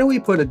here? Why do we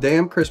put a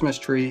damn Christmas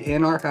tree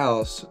in our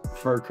house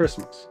for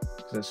Christmas?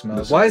 'Cause it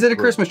smells. Why is it a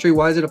Christmas tree?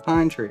 Why is it a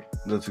pine tree?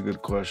 That's a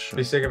good question.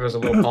 Be sick if it was a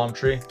little palm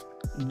tree.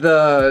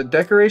 The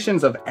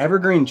decorations of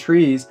evergreen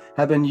trees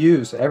have been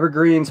used,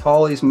 evergreens,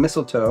 hollies,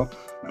 mistletoe,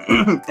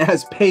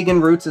 as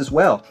pagan roots as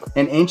well.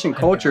 In ancient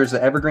cultures,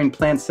 the evergreen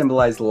plants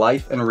symbolized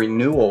life and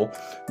renewal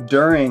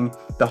during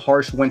the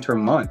harsh winter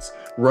months.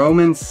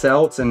 Romans,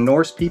 Celts, and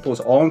Norse peoples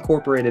all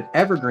incorporated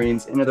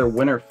evergreens into their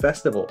winter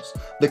festivals.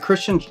 The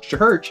Christian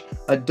church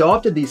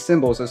adopted these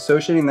symbols,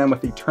 associating them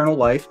with eternal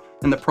life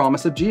and the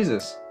promise of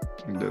Jesus.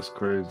 That's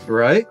crazy.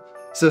 Right?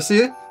 So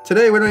see,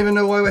 today we don't even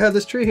know why we have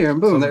this tree here,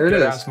 and boom, there it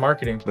Good-ass is.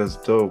 marketing. That's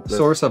dope.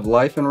 Source of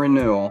life and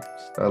renewal.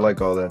 I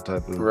like all that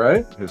type of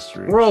Right?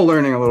 history. We're all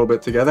learning a little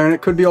bit together, and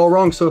it could be all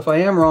wrong. So if I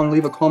am wrong,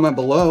 leave a comment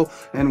below,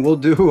 and we'll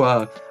do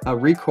a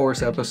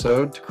recourse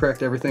episode to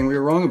correct everything we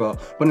were wrong about.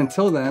 But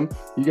until then,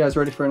 you guys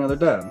ready for another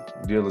dab?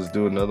 Yeah, let's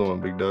do another one,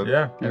 big dog.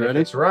 Yeah. You And if ready?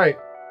 it's right,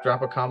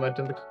 drop a comment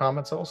in the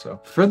comments also.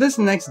 For this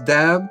next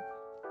dab,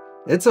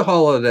 it's a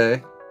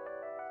holiday.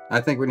 I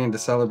think we need to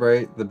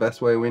celebrate the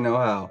best way we know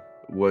how,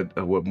 What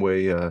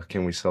way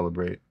can we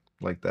celebrate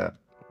like that?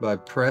 by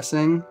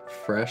pressing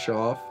fresh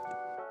off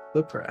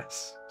the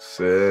press.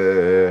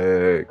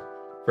 Sick.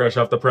 Fresh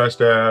off the press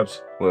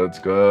dabs. Let's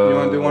go. You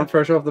want to do one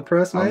fresh off the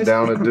press, I'm mate?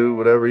 down to do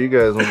whatever you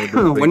guys want to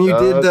do. When big you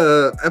did dog.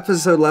 the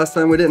episode last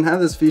time, we didn't have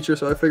this feature,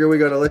 so I figure we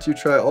gotta let you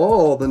try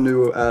all the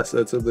new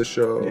assets of the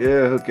show.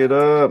 Yeah, hook it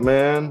up,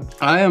 man.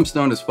 I am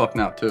stoned as fuck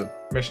now, too.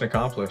 Mission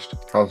accomplished.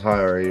 How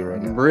high are you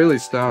right now? Really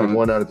stoned. Like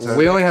 1 out of 10?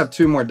 We only have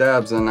 2 more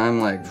dabs, and I'm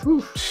like,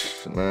 whew.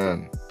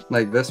 Man.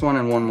 Like this one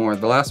and one more.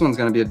 The last one's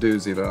gonna be a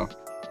doozy, though.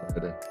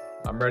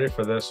 I'm ready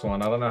for this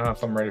one. I don't know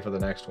if I'm ready for the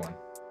next one.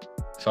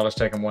 So I'll just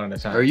take them one at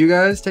a time. Are you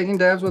guys taking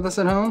dabs with us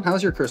at home?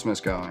 How's your Christmas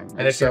going?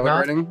 And if you're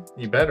not, celebrating?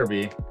 you better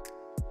be.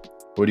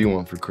 What do you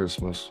want for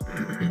Christmas?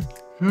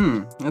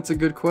 That's a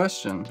good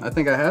question. I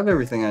think I have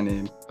everything I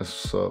need.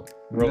 What's up?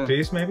 World Yeah.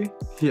 peace, maybe?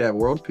 Yeah,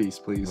 world peace,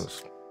 please.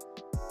 Let's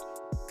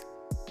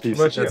Peace.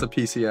 What That's you? a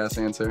PC ass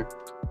answer.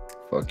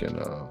 fucking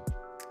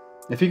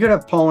If you could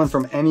have pollen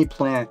from any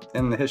plant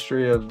in the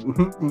history of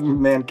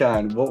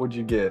mankind, what would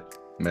you get?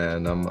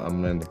 man,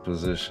 I'm in the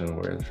position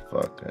where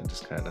fuck, I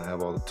just kind of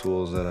have all the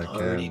tools that I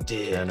can.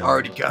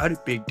 got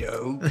it, big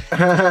dog.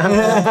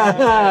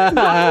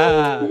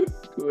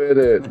 Quit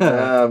it.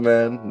 Nah,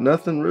 man,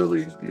 nothing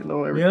really. You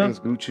know, everything's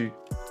Gucci.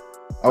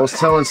 I was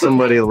telling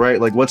somebody, right,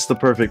 like what's the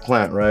perfect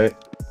plant, right?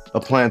 A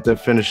plant that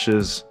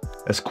finishes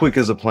as quick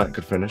as a plant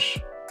could finish,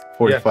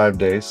 45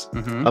 days.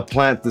 A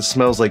plant that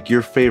smells like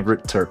your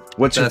favorite terp.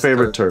 What's your Best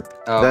favorite terp?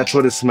 Oh. That's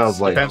what it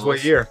smells like. Depends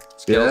what year.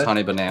 Skills, Yeah.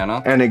 honey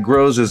banana. And it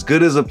grows as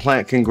good as a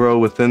plant can grow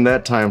within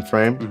that time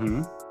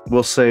frame.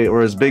 We'll say,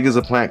 or as big as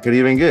a plant could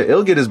even get.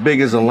 It'll get as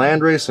big as a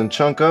landrace and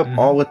chunk up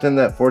all within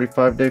that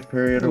 45-day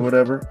period or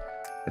whatever.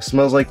 It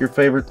smells like your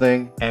favorite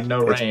thing. And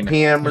no It's rain.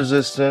 PM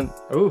resistant.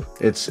 Ooh,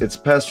 It's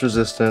pest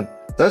resistant.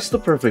 That's the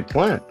perfect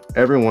plant.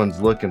 Everyone's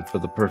looking for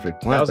the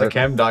perfect plant. that was a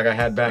chem dog I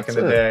had back in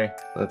the that's it. day.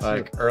 That's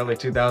Like it. early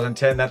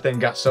 2010, that thing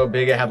got so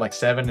big it had like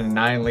 7 and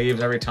 9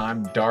 leaves every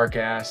time. Dark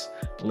ass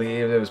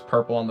leaves. It was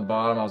purple on the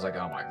bottom. I was like,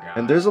 oh my god.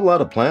 And there's a lot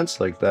of plants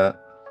like that.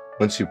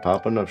 Once you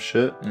pop enough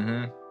shit,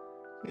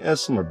 yeah,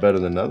 some are better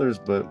than others,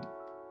 but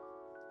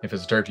If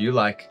it's a terp you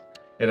like,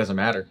 it doesn't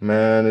matter.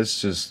 man, it's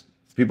just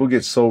people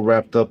get so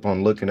wrapped up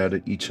on looking at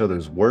each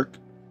other's work,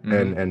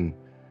 and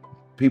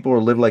people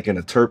live like in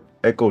a terp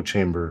echo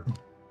chamber,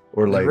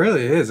 or like It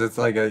really is. It's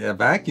like a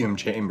vacuum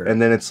chamber. and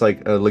then it's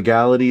like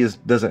legality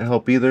doesn't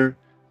help either,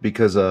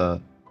 because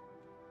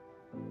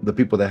the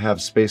people that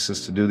have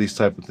spaces to do these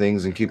type of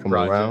things and keep them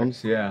around,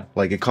 Projects, yeah.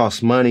 like it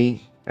costs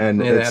money, and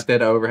yeah, they it's, have to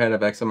hit overhead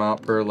of X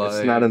amount per light.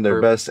 it's not in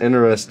their best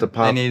interest to They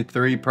pop need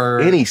 3 per.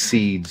 any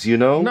seeds, you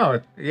know. No,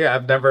 yeah,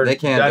 I've never They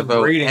can't done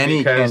devote breeding any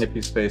because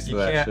canopy space to you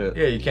that can't, shit.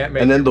 yeah, you can't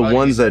make And then your the money.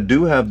 ones that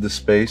do have the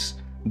space,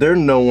 they're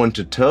no one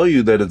to tell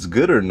you that it's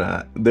good or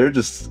not. They're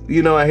just,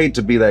 you know, I hate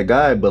to be that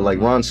guy, but like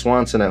Ron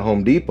Swanson at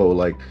Home Depot,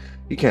 like,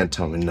 you can't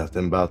tell me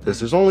nothing about this.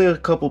 There's only a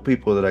couple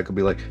people that I could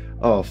be like,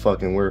 oh,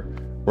 fucking, we're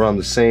on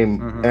the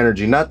same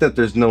energy. Not that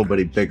there's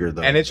nobody bigger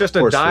though. And it's just Of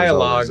a course there's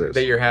dialogue always is.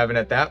 that you're having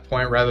at that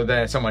point rather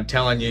than someone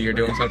telling you you're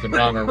doing something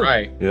wrong or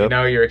right. You Yep.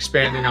 know, you're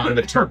expanding on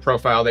the terp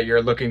profile that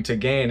you're looking to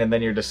gain, and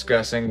then you're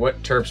discussing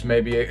what terps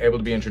may be able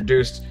to be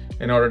introduced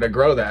in order to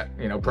grow that,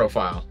 you know,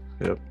 profile.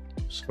 Yep.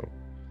 So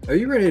Are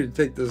you ready to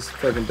take this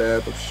fucking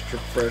dab of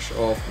fresh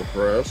off the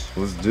press?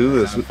 let's do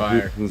this. On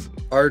fire.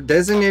 Our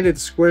designated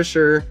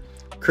squisher,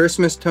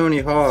 Christmas Tony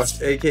Hawk,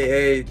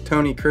 aka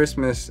Tony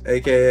Christmas,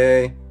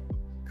 aka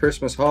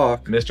Christmas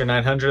Hawk. Mr.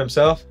 900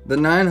 himself. The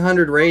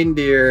 900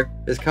 reindeer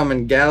is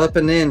coming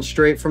galloping in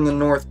straight from the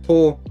North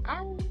Pole.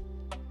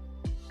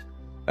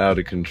 Out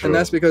of control. And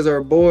that's because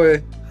our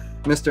boy,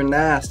 Mr.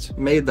 Nast,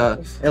 made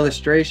the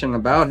illustration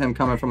about him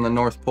coming from the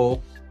North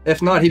Pole.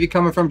 If not, he'd be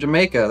coming from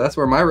Jamaica. That's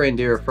where my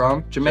reindeer are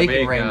from. Jamaican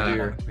Jamaica.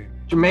 reindeer.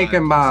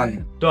 Jamaican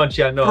man. Don't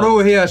you know? Through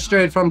here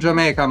straight from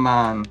Jamaica,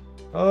 man.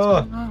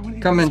 Oh,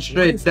 Coming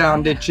straight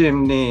down the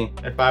chimney.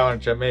 if I were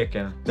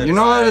Jamaican. You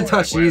know how to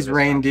touch these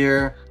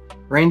reindeer.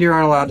 Reindeer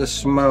aren't allowed to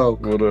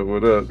smoke. What up?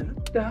 What up?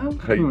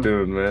 How you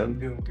doing, man?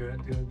 Doing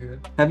good, doing good.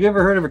 Have you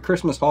ever heard of a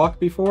Christmas hawk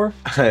before?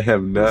 I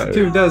have not.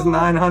 Dude does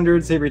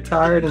 900s. He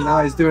retired and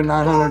now he's doing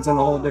 900s in a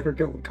whole different.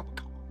 Come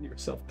on,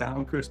 yourself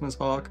down, Christmas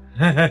hawk.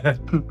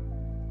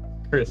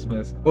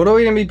 Christmas. What are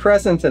we gonna be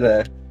pressing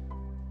today?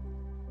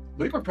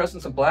 We were pressing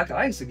some black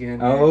ice again.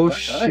 Oh Black ice.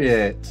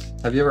 shit!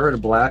 Have you ever heard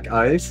of black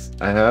ice?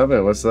 I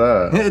haven't. What's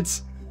that?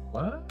 It's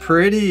What?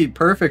 pretty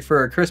perfect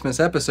for a Christmas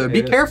episode. Be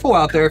It is. careful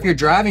out there if you're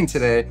driving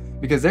today,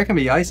 because there can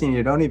be ice and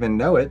you don't even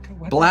know it.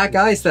 Black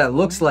ice that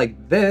looks like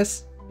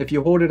this. If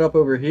you hold it up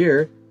over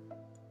here.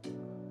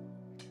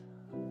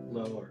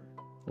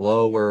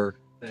 Lower.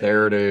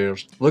 There it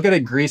is. Look at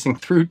it greasing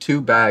through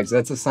 2 bags.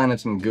 That's a sign of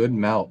some good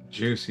melt.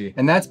 Juicy.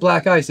 And that's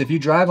black ice. If you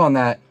drive on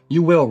that,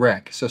 you will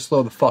wreck. So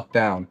slow the fuck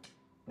down.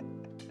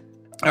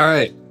 All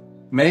right,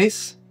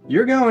 Mace,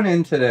 you're going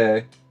in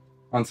today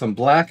on some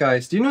black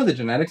ice. Do you know the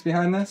genetics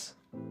behind this?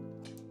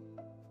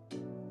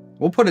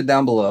 We'll put it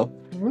down below.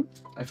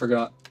 I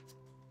forgot.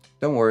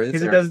 Don't worry, it's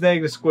He's a there.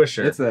 designated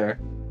squisher, It's there.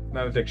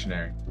 not a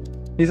dictionary.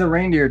 He's a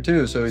reindeer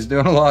too, so he's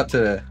doing a lot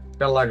today.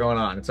 Got a lot going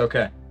on. It's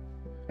okay.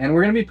 And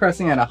we're gonna be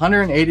pressing at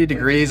 180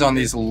 degrees on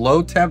these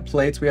low temp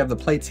plates. We have the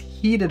plates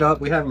heated up.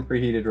 We have them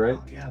preheated, right?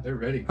 Yeah, they're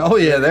ready. Oh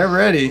yeah, they're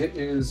ready. It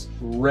is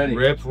ready.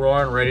 Rip,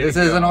 roaring, ready This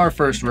to go. isn't our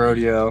first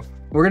rodeo.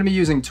 We're gonna be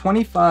using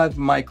 25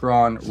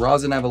 micron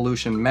Rosin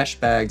Evolution mesh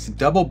bags,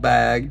 double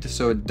bagged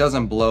so it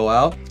doesn't blow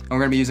out. And we're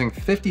gonna be using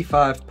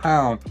 55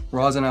 pound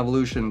Rosin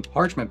Evolution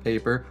parchment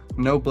paper,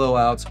 no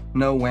blowouts,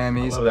 no I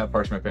whammies. love that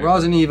parchment paper.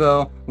 Rosin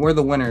Evo, where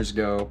the winners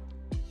go.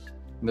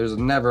 There's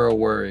never a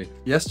worry.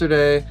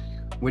 Yesterday,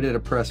 we did a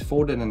press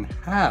folded in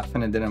half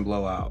and it didn't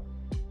blow out.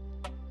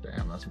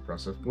 Damn, that's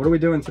impressive. What are we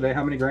doing today?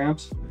 How many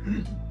grams?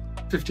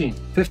 15.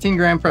 15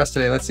 gram press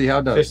today. Let's see how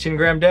it does. 15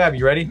 gram dab,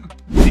 you ready?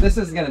 This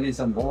is gonna be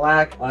some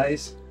black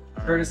ice,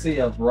 courtesy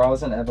of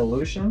Rosin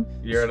Evolution.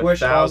 You're at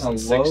Squished on a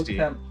low 1,060.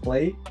 temp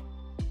plate.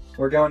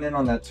 We're going in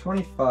on that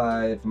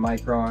 25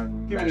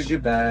 micron Give it a mesh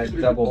good- bag, give it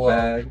a double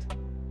blowout. bagged.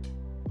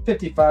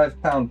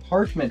 55 pound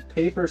parchment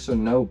paper, so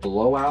no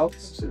blowouts.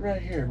 Sit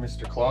right here,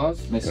 Mr.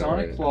 Claus.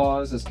 Masonic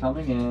Claus is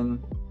coming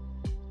in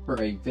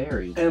for a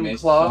very M.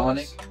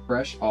 Masonic Claus.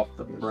 fresh off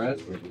the press.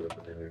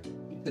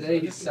 Today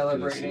he's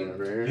celebrating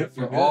Yep,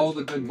 for all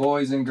the good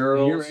boys and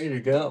girls. You're ready to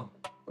go.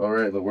 All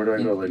right, where do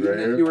I go? Like Even right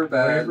if here? you were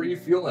bad, Wherever you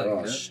feel like Oh,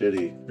 it.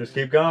 shitty. Just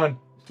keep going.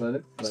 let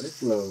it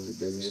flow,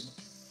 baby.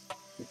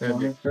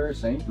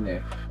 21st, ain't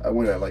it? I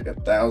went at like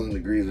 1,000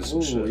 degrees or some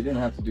Ooh, shit. we didn't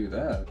have to do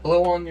that.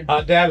 Blow on your.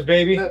 Hot dabs,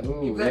 baby.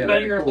 Ooh, that yeah,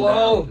 banger cool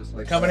blow. down, just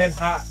like Coming that. in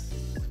hot.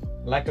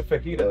 Like a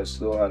fajita. It's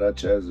still hot. I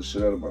chaz the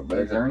shit out of my He's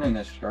back. earning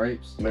his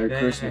stripes. Merry Dang.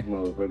 Christmas,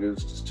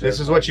 motherfuckers. Just This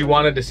chaz is what you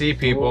wanted to see,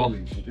 people.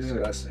 Holy shit.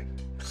 Disgusting.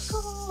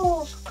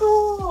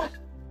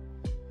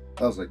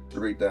 That was like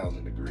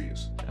 3,000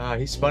 degrees. Ah,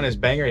 he spun his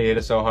banger. He hit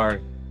it so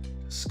hard.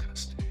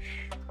 Disgusting.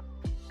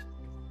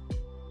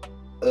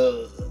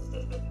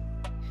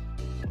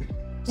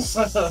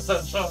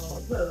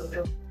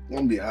 I'm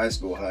gonna be high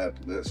school high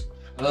after this.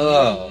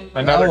 Oh,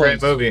 Another that great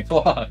one's movie.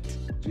 fucked.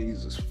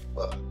 Jesus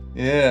fuck.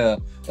 Yeah.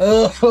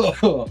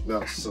 Oh.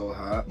 That was so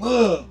hot.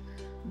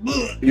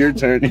 Your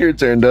turn,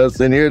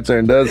 Dustin. Your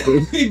turn,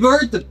 Dustin. He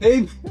burnt the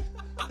baby.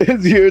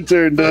 It's your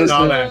turn, All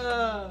Dustin.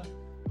 that.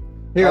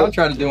 Here, I'll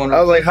try to do one. I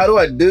was like, how do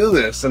I do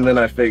this? And then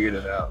I figured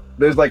it out.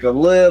 There's like a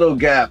little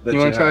gap that You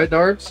want to try it,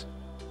 Darbs?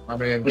 I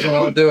mean, We're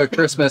gonna do a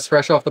Christmas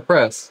fresh off the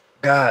press.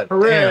 God.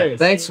 hooray.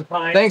 Thanks,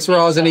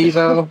 Roz and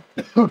Evo,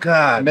 Oh,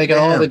 God. making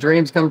all the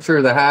dreams come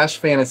true. The Hash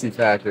Fantasy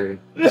Factory.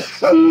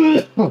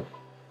 The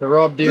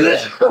Rob Dude.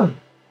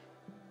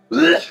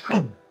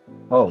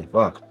 Holy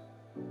fuck.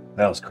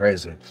 That was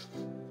crazy.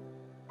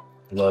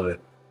 Love it.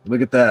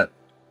 Look at that.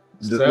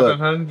 Look,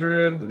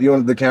 700. you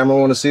want the camera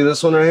want to see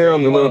this one right here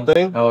on the little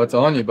thing? Oh, it's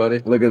on you, buddy.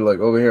 Look at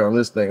over here on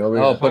this thing over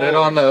Oh, here. put it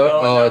on the.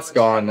 Oh, it's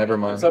gone. Never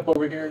mind. What's up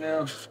over here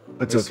now? It's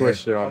Just okay.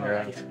 switched it on your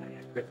ass.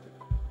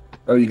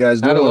 Oh, you guys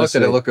do How to want to look? see?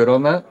 Did it look good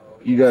on that?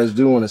 You guys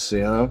do want to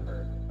see, huh?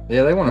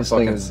 Yeah, they want This to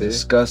thing fucking is see.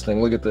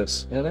 disgusting. Look at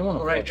this. Yeah, they want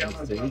to Right,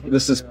 fucking see.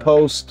 This is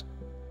post.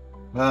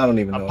 I don't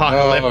even know.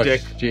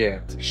 Apocalyptic Oh,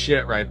 shit.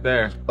 shit right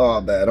there. Oh,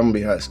 bad. I'm gonna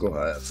be high school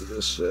high after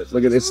this shit.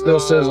 Look at it. It's still Oh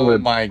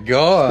sizzling. my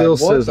god. Still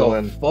what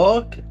sizzling. the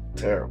fuck?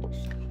 Terrible.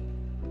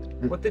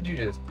 What did you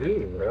just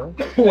do, bro?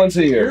 Once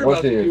a year. You're Once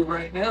about a to do year.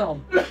 right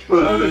now.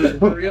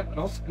 Hurry up and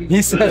I'll speak.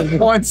 He said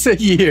once a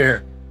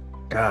year.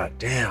 God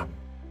damn.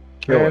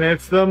 And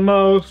it's the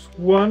most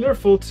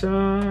wonderful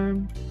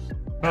time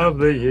of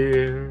the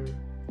year.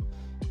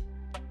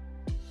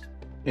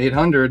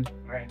 800.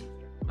 Alright.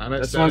 I'm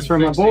at This one's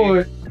from my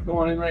 760, boy. Go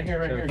on in right here,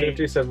 right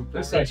here. 750,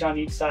 We'll 750. set you on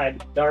each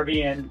side,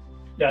 Darby and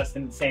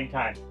Dustin at the same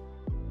time.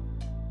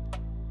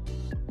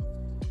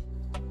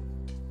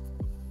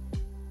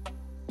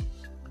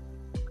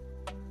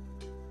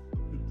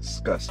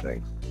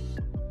 Disgusting.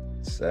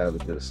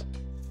 Savages.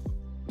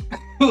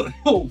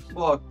 Oh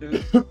fuck,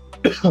 dude.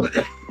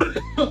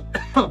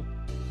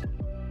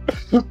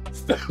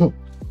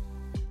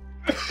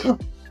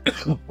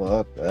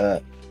 Fuck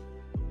that.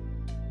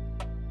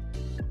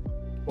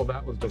 Well,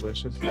 that was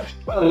delicious. That's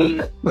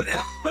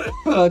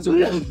a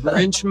real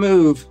Grinch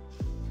move.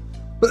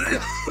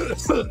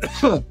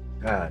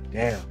 God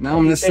damn. Now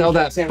I'm gonna sell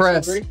that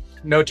press.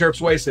 No terps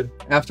wasted.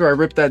 After I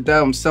rip that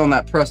down, I'm selling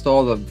that press to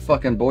all the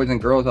fucking boys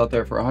and girls out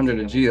there for 100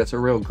 a G. That's a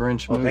real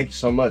Grinch Oh, move. thank you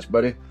so much,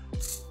 buddy.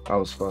 I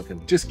was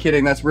fucking. Just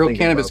kidding. That's real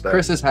Thinking cannabis about that.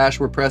 Chris's hash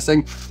we're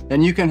pressing.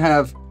 And you can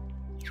have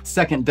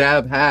second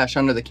dab hash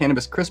under the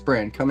Cannabis Chris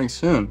brand coming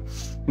soon.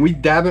 We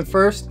dab it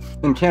first,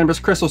 then Cannabis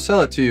Chris will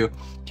sell it to you.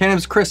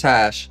 Cannabis Chris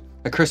hash,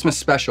 a Christmas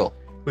special.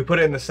 We put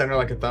it in the center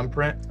like a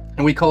thumbprint,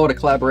 And we call it a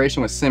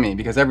collaboration with Simi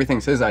because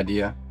everything's his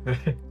idea.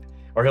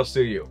 or he'll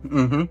sue you.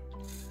 Mm-hmm.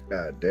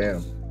 God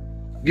damn.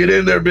 Get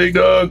in there, big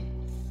dog.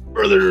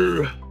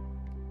 Brother.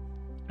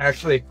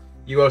 Actually,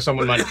 you owe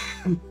someone money.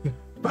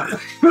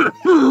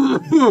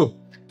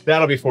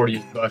 That'll be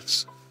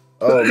 $40.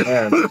 Oh,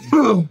 man.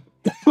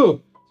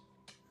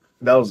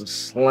 That was a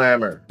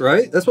slammer.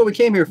 Right? That's what we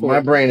came here for. My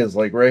brain is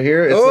like right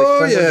here. It's Oh,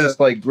 like someone yeah. just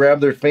like grab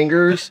their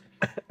fingers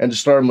and just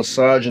start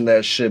massaging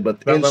that shit.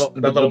 But That little, the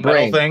metal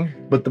brain,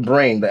 thing but the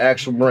brain, the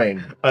actual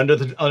brain, under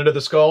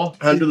the skull.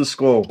 under the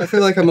skull. I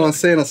feel like I'm on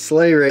Santa's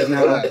sleigh right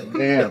now. God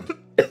damn.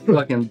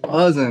 Fucking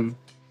buzzing.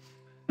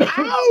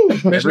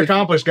 Mission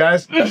accomplished,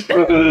 guys.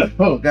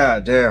 Oh,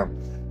 god damn.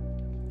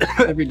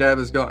 Every dab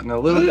has gotten a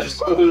little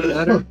bit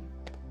better.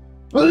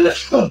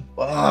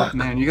 Fuck.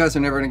 Man, you guys are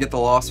never gonna get the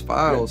lost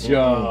files.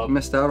 job. You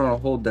missed out on a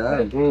whole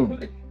dab.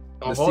 Mm.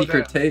 The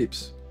secret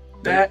tapes.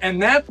 That,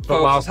 folks,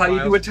 Lost is how you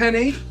do a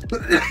 1080.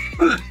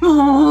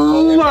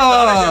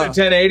 Ah.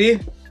 1080.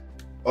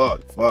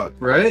 Fuck.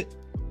 Right?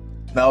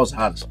 That was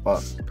hot as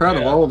fuck. Proud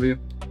of all of you.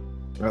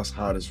 That was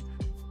hot as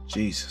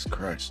Jesus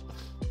Christ.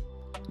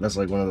 That's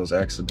like one of those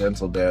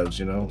accidental dabs,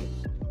 you know?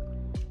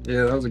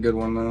 Yeah, that was a good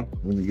one though.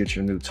 When you get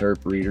your new terp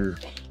reader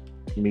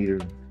meter.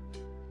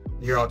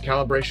 Your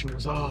calibration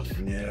was off.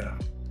 Yeah.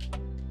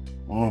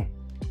 Oh.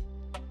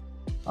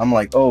 I'm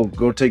like, oh,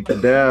 go take the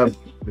dab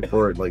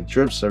before it like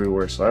drips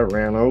everywhere. So I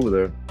ran over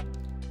there.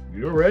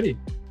 You were ready.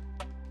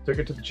 Took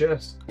it to the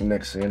chest.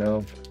 Next thing you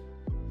know,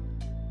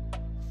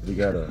 we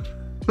got a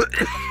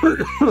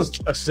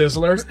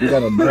sizzler.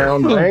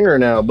 brown banger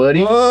now,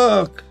 buddy.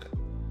 Fuck!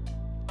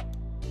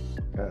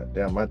 God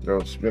damn, my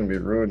throat's gonna be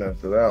ruined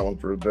after that one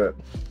for a bit.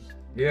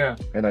 Yeah.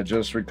 And I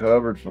just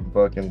recovered from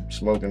fucking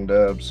smoking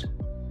dabs.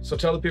 So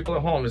tell the people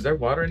at home, is there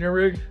water in your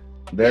rig?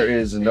 There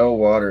is no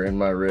water in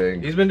my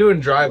rig. He's been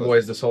doing dry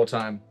boys this whole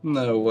time.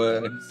 No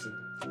way.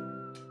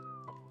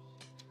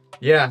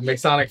 Yeah,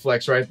 Masonic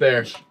flex right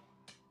there.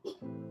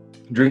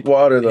 Drink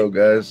water though,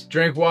 guys.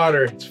 Drink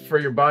water. It's for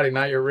your body,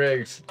 not your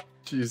rigs.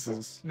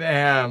 Jesus.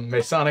 Damn,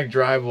 Masonic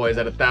dry boys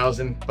at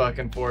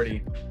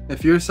 1,040.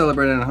 If you're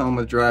celebrating at home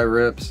with dry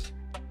rips,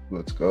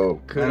 Let's go.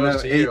 I know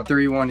Kudos to you.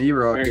 831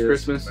 E-Rock Merry is.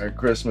 Christmas. Merry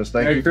Christmas.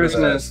 Thank Merry you for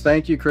Christmas.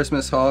 Thank you,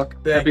 Christmas Hawk.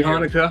 Thank Happy you.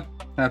 Hanukkah.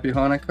 Happy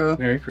Hanukkah.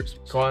 Merry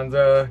Christmas.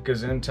 Kwanzaa,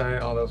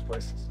 Gesundheit, all those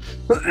places.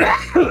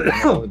 that.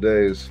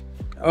 Holidays.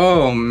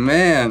 Oh,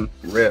 man.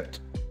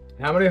 Ripped.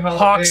 How many holidays?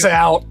 Hawks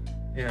out.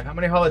 Yeah, how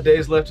many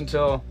holidays left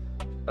until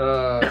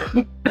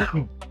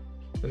the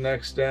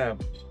next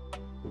stab?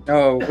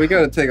 Oh, we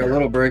got to take a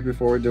little break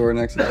before we do our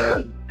next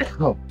event.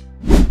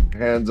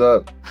 Hands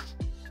up.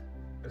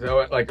 Is that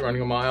what, like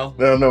running a mile?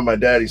 No, my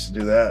dad used to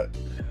do that.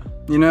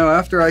 You know,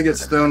 after I get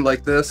stoned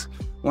like this,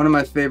 one of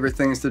my favorite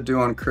things to do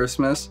on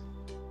Christmas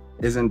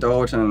is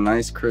indulge in a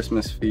nice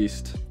Christmas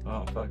feast.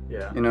 Oh, fuck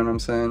yeah. You know what I'm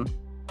saying?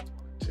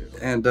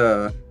 And,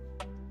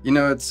 you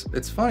know,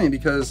 it's funny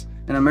because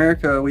in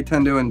America, we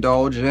tend to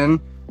indulge in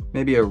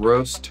maybe a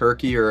roast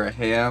turkey or a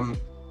ham.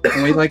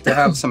 And we like to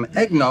have some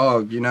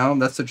eggnog, you know?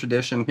 That's the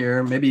tradition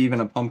here. Maybe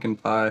even a pumpkin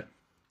pie.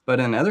 But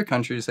in other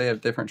countries, they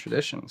have different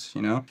traditions,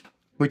 you know?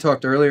 We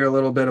talked earlier a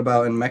little bit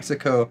about in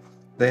Mexico,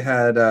 they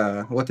had,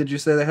 what did you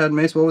say they had,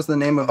 Mace? What was the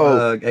name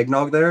of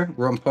eggnog there?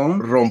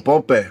 Rompon?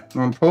 Rompope.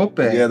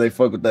 Rompope. Yeah, they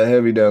fuck with that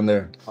heavy down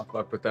there. I'll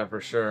fuck with that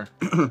for sure.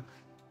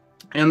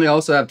 And they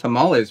also have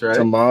tamales, right?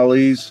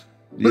 Tamales.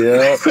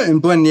 Yeah.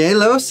 And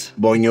buñuelos.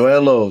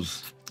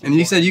 Buñuelos. And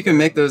you said you can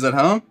make those at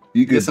home?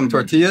 You Get some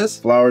tortillas?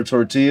 flour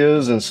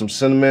tortillas and some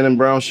cinnamon and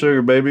brown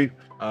sugar, baby.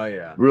 Oh,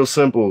 yeah. Real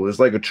simple. It's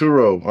like a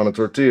churro on a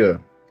tortilla.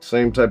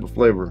 Same type of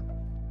flavor.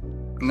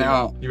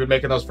 Now, You been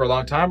making those for a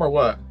long time or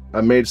what?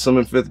 I made some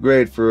in 5th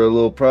grade for a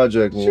little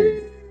project.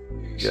 we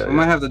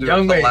might have to do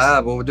Young a Mace.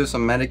 collab. We'll do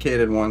some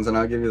medicated ones and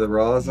I'll give you the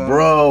raws.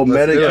 Bro, Let's do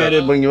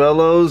medicated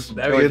buñuelos.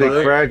 That'd be Get it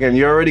great. cracking.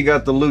 You already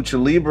got the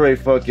Lucha Libre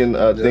fucking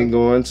thing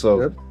going,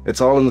 so Yep.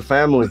 it's all in the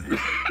family.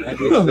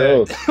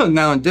 So,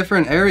 Now, in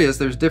different areas,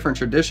 there's different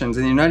traditions.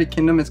 In the United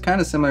Kingdom, it's kind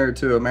of similar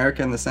to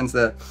America in the sense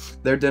that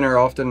their dinner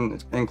often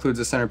includes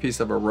a centerpiece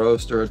of a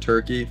roast or a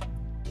turkey,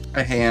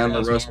 a ham,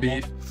 That's a roast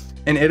normal. beef.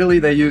 In Italy,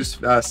 they use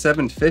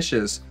 7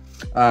 fishes,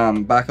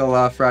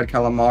 bacala, fried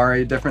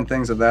calamari, different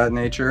things of that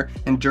nature.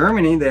 In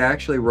Germany, they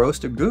actually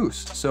roast a goose,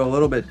 so a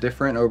little bit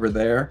different over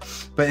there.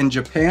 But in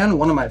Japan,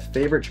 one of my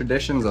favorite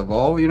traditions of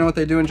all, you know what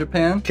they do in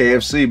Japan?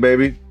 KFC,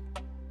 baby.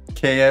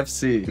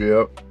 KFC.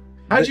 Yep.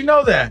 How'd you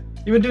know that?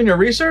 You been doing your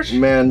research?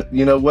 Man,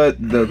 you know what?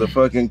 The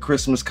fucking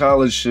Christmas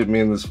college shit me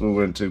and this fool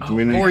went to.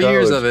 Community 4 college.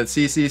 years of it,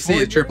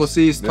 CCC, triple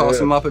C's, toss Yeah.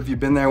 them up if you've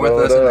been there with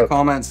Blow us it in the up.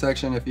 comment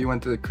section. If you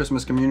went to the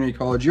Christmas Community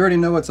College, you already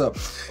know what's up.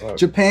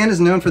 Japan is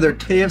known for their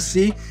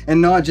KFC,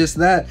 and not just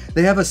that,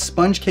 they have a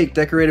sponge cake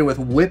decorated with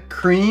whipped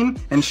cream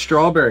and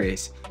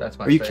strawberries. That's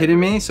my Are you favorite. kidding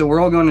me? So we're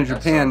all going to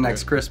That's Japan so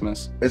next good.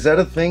 Christmas. Is that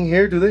a thing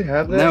here? Do they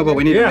have that? No, but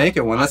we need Yeah. to make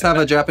it one. Let's have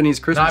a Japanese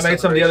No, Christmas. I made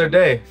some the other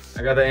day.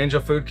 I got the angel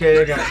food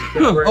cake.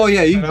 Oh,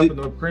 yeah, you Cut up did- with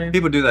the whipped cream.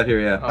 People do that here,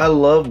 yeah. I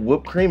love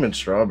whipped cream and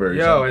strawberries.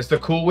 Yo, it's the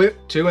Cool Whip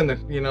too, and the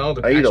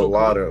the I eat a actual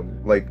lot Cool- of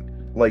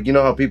like you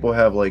know how people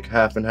have like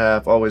half and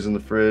half always in the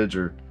fridge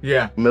or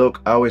Yeah, milk.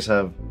 I always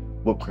have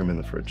whipped cream in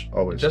the fridge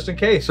always. just in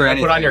case. For You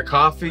put on anything. your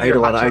coffee. I eat your a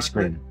lot hot of ice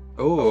chocolate. cream.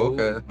 Oh,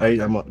 okay.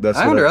 That's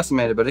I what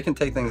underestimate it, but it can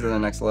take things to the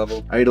next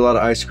level. I eat a lot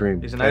of ice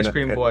cream. He's an ice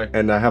cream boy.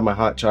 And I have my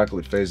hot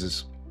chocolate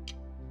phases.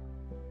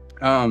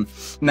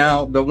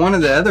 Now, one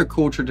of the other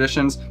cool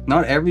traditions,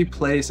 not every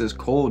place is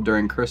cold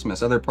during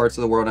Christmas. Other parts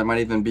of the world, it might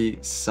even be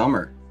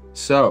summer.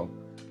 So,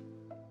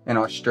 in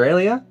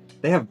Australia,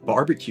 they have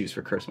barbecues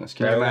for Christmas.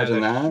 Can you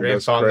imagine that?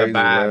 Shrimps That's on the crazy,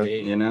 man. barbie.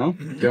 You know,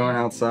 going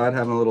outside,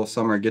 having a little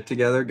summer get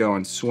together,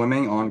 going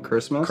swimming on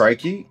Christmas.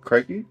 Crikey?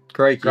 Crikey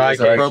is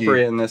Crikey.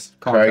 appropriate in this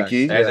context.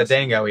 Crikey. There's Yes. a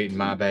dingo eating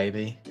my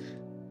baby.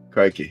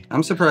 Crikey.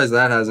 I'm surprised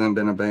that hasn't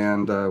been a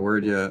banned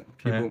word yet.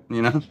 People,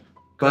 you know.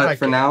 But for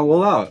Crikey. now, we'll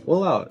allow it. We'll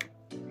allow it.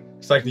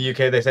 It's like the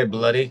UK, they say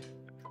bloody.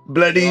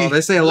 Bloody. Oh, they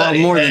say a lot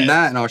Bloody more than head.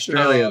 that in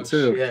Australia Oh,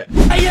 too. shit.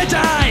 You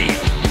die!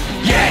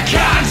 You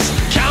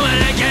cunts!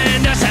 Coming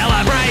again to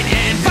celebrate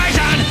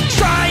invasion!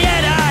 Try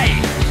it,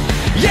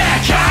 eh? You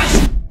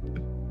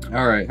cunts!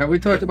 All right. Have we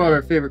talked about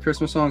our favorite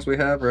Christmas songs we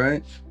have?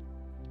 Right.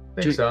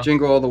 Think so.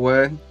 Jingle All the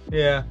Way.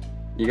 Yeah.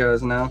 You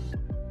guys know.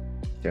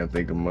 Can't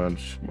think of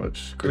much.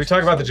 Did we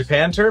talk about the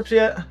Japan Terps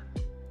yet?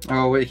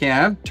 Oh, we can't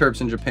have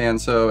Terps in Japan.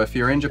 So if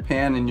you're in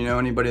Japan and you know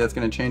anybody that's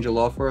going to change a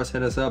law for us,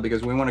 hit us up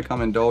because we want to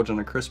come indulge on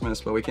a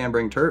Christmas, but we can't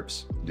bring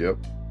Terps. Yep.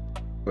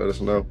 Let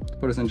us know.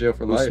 Put us in jail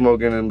for Who's life.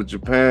 smoking in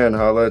Japan?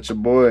 Holla at your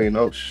boy. You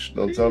know, shh,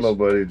 don't tell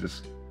nobody.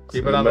 Just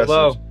Keep send it a on the message.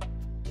 low.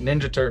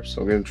 Ninja Terps.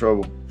 Don't get in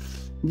trouble.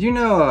 You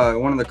know,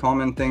 one of the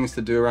common things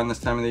to do around this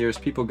time of the year is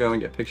people go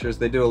and get pictures.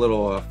 They do a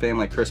little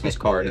family Christmas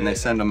card and they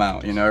send them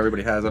out. You know,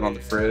 everybody has it on the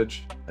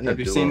fridge. I need Have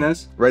to you do seen one.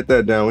 this? Write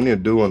that down. We need to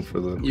do one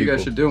for the You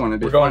guys should do one. It'd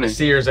be We're going funny. to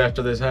Sears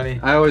after this, honey.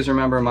 I always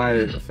remember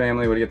my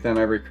family would get them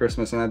every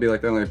Christmas, and that'd be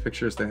like the only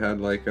pictures they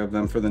had like of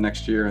them for the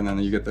next year, and then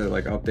you get the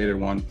like updated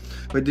one.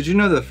 But did you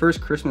know the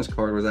first Christmas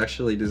card was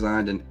actually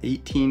designed in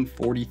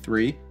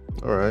 1843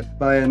 All right.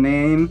 by a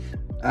name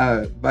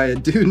by a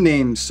dude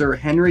named Sir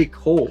Henry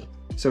Cole.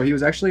 So he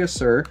was actually a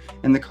sir,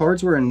 and the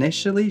cards were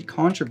initially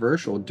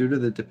controversial due to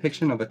the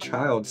depiction of a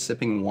child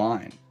sipping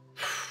wine.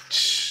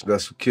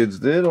 That's what kids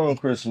did on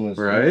Christmas,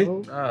 Right?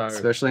 you know?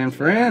 Especially in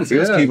France. He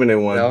was keeping it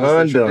 100.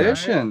 That was the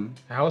tradition.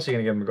 How else are you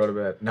gonna get them to go to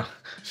bed? No.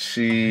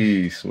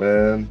 Jeez,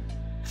 man.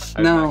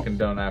 I No. do not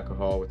condone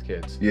alcohol with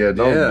kids. Yeah,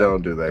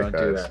 don't do that, Don't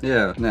guys. do that.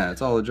 Yeah, nah,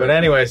 it's all a joke. But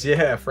anyways,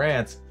 yeah,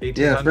 France, 1800s.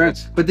 Yeah,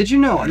 France. But did you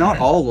know not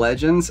all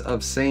legends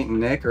of Saint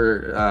Nick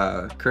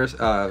or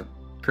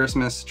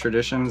Christmas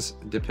traditions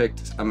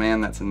depict a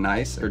man that's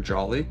nice or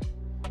jolly?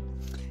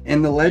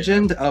 In the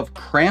legend of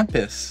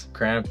Krampus.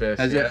 Krampus.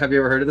 Have you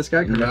ever heard of this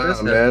guy? Nah,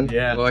 Krampus? man.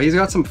 Yeah. Well, he's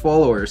got some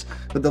followers.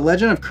 But the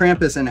legend of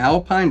Krampus in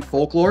Alpine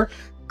folklore,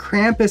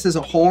 Krampus is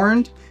a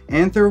horned,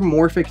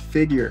 anthropomorphic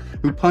figure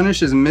who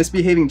punishes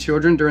misbehaving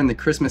children during the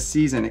Christmas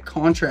season. It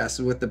contrasts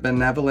with the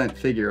benevolent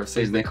figure of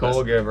Saint He's the Nicholas.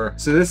 coal giver.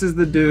 So this is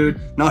the dude,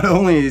 not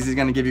only is he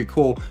gonna give you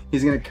coal,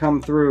 he's gonna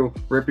come through,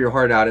 rip your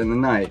heart out in the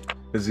night.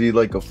 Is he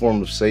like a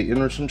form of Satan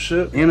or some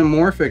shit?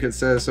 Anamorphic it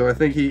says, so I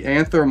think he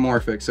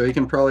anthropomorphic, so he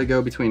can probably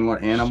go between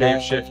what animal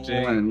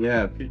Shape-shifting. and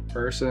yeah,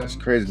 person. It's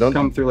crazy. Don't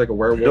Come through like a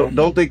werewolf.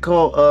 don't they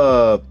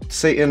call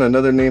Satan,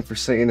 another name for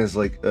Satan is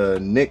like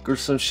Nick or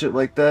some shit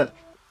like that?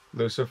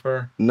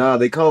 Lucifer. Nah,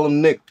 they call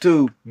him Nick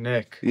too.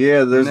 Nick.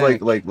 Yeah, there's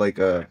Nick. like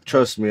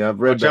trust me, I've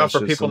read Watch that out for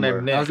shit people somewhere.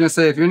 named Nick. I was gonna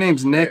say, if your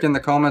name's Nick in the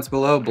comments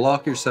below,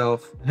 block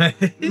yourself.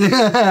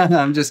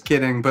 I'm just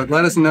kidding, but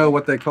let us know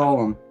what they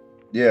call him.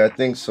 Yeah, I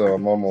think so.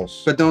 I'm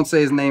almost. But don't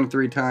say his name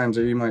 3 times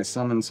or you might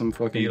summon some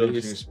fucking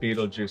beast.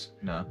 Beetlejuice.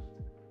 No.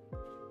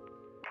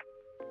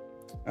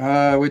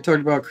 We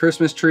talked about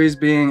Christmas trees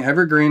being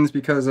evergreens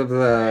because of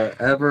the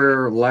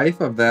ever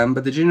life of them,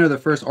 but did you know the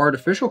first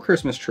artificial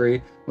Christmas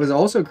tree was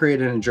also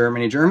created in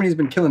Germany? Germany's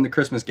been killing the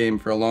Christmas game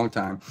for a long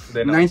time.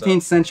 They know what's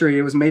 19th century,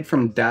 it was made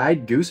from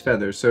dyed goose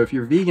feathers. So if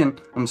you're vegan,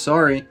 I'm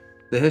sorry,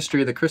 the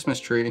history of the Christmas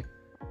tree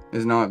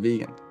is not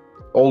vegan.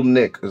 Old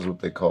Nick is what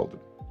they called him.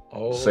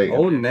 Oh, Satan.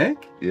 Old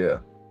Nick? Yeah,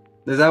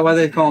 Is that why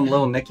they call him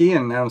Little Nicky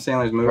in Adam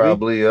Sandler's movie?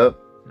 probably. Yep.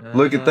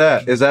 Look at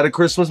that. Is that a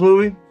Christmas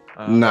movie?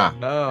 Nah.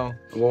 No.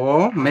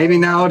 Well, maybe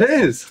now it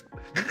is.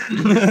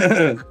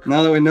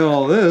 Now that we know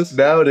all this.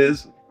 Now it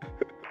is.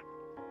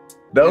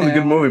 That was a Yeah.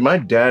 good movie. My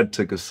dad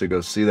took us to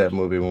go see that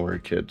movie when we were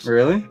kids.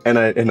 Really? And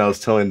I was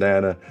telling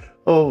Diana,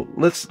 "Oh,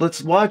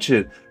 let's watch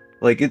it.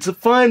 Like it's a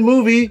fine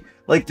movie.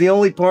 Like the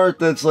only part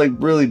that's like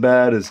really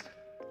bad is,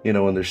 you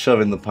know, when they're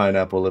shoving the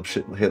pineapple up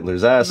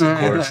Hitler's ass, of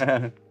course.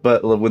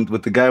 But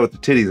with the guy with the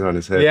titties on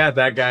his head. Yeah,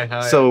 that guy.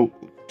 Hi. So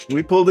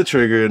we pulled the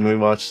trigger and we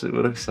watched it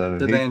with our son.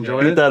 Did they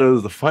enjoy He it? thought it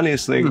was the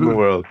funniest thing in the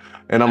world.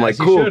 And I'm As like,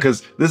 you cool, should.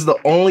 because this is the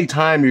only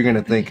time you're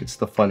gonna think it's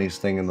the funniest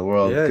thing in the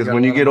world. Yeah, you Because gotta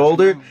when you let get 'em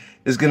older, know.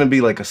 it's gonna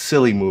be like a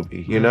silly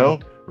movie, you know?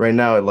 Right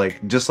now, it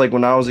like just like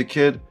when I was a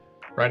kid,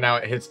 right now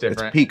it hits it's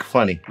different. peak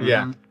funny.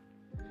 Yeah.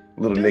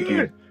 Little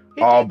Nicky,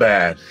 all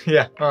bad,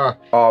 Yeah.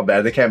 all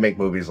bad. They can't make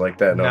movies like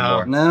that no No.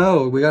 more.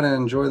 No, we gotta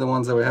enjoy the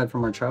ones that we had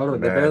from our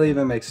childhood. They Man. barely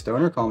even make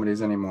stoner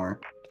comedies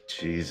anymore.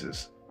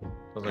 Jesus,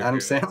 Adam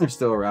Sandler's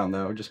still around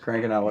though, just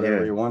cranking out whatever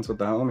Yeah. he wants with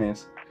the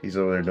homies. he's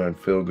over there doing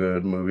feel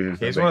good movies.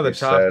 that He's make one of the you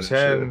top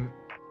sad and 10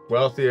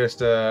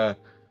 wealthiest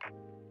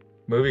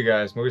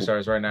movie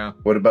stars right now.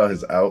 shit. What about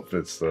his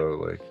outfits though?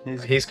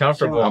 Like, He's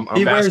comfortable. I'm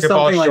he wears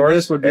basketball something like shorts.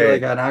 this would be Hey.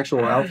 like an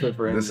actual outfit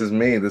for him. this is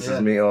me. This Yeah.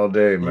 is me all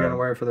day, You're gonna man.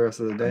 wear it for the rest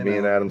of the day. Me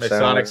and now. Adam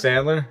Masonic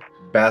Sandler.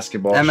 Sandler.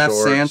 Basketball MF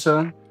shorts.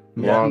 Santa.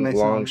 Long, makes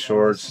long sense.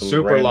 shorts. some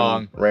Super random,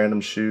 long. Random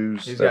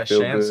shoes. He's that got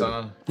feel shants good.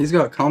 on. He's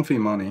got comfy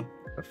money.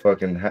 A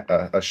fucking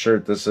a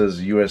shirt that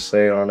says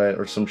USA on it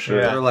or some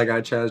shit. Yeah. Or like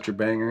I chazed your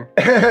banger.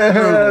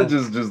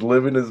 just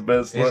living his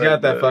best life. He's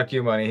got that man. fuck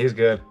you money. He's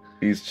good.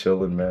 He's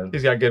chilling, man.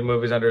 He's got good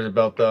movies under his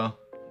belt though.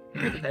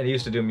 And he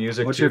used to do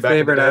music What's too your back in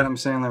the favorite day. Adam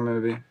Sandler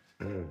movie?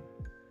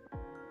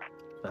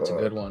 That's a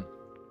good one.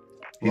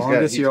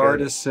 Longest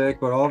Yard is sick,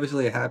 but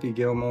obviously Happy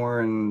Gilmore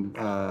and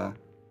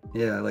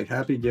yeah, like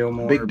Happy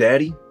Gilmore. Big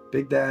Daddy.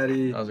 Big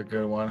Daddy. That was a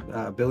good one.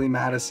 Billy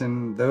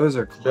Madison. Those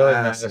are Billy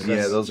classics. Madison.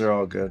 Yeah, those are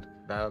all good.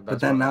 But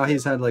then now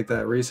he's had like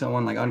that recent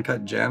one, like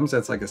Uncut Gems.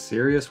 That's like a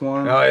serious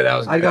one. Oh yeah, that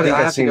was. I good. think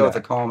I've have to seen go with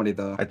that. the comedy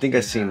though. I think I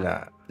seen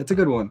that. It's a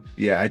good one.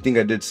 Yeah, I think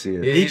I did see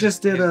it. Yeah. He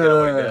just did he's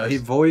good at what he does. he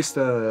voiced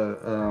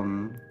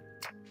an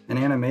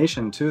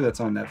animation too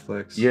that's on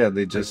Netflix. Yeah,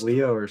 they Like just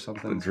Leo or the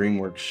something.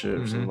 DreamWorks shit or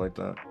Mhm. something like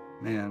that.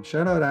 Man,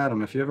 shout out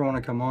Adam if you ever want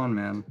to come on,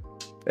 man.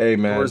 Hey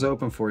man, Doors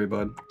open for you,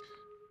 bud.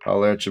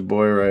 holla at your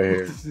boy right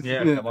here.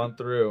 Yeah, come on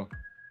through.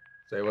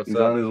 Say what's He's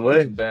up. on his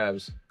way.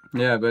 Babs.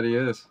 Yeah, I bet he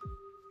is.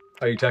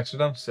 Oh, you texted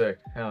him? Sick.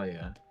 Hell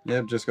yeah.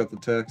 Yep, just got the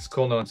It's text.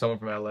 cool knowing someone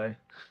from LA.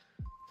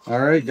 All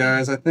right,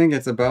 guys, I think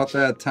it's about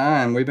that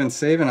time. We've been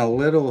saving a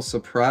little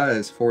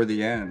surprise for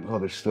the end. Oh,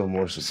 there's still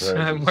more I'm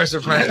surprises. more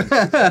surprised.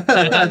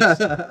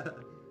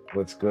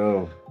 Let's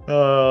go.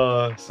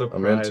 Oh, surprises.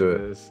 I'm into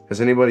it. Has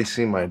anybody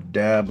seen my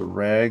dab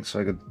rag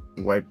so I could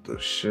wipe the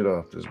shit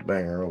off this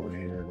banger over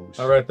here?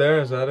 Oh, right there.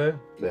 Is that it?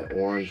 That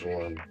orange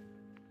one.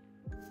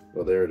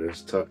 Well, there it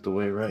is, tucked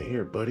away right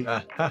here, buddy.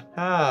 Ah, ha,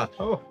 ha.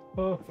 Oh,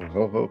 oh,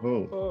 Ho, ho,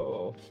 ho.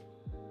 oh.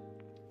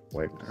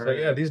 Wait. So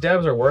yeah, these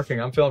dabs are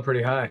working. I'm feeling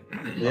pretty high.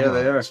 Yeah,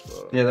 they are.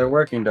 Yeah, they're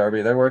working,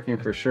 Darby. They're working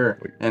for sure.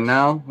 And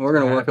now we're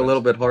gonna work a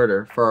little bit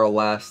harder for our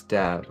last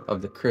dab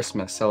of the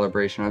Christmas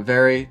celebration. A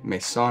very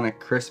Masonic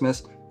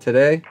Christmas.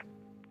 Today,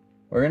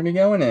 we're gonna be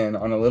going in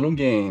on a little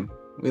game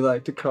we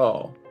like to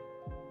call.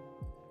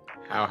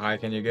 How high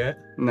can you get?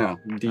 No,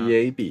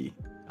 DAB.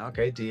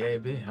 Okay,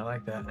 DAB. I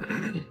like that.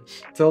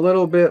 It's a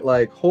little bit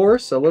like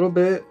horse, a little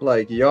bit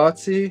like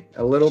Yahtzee,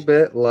 a little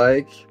bit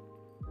like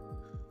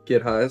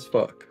get high as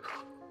fuck.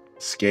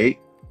 Skate.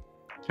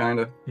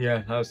 Kinda,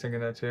 Yeah, I was thinking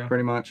that too.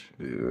 pretty much.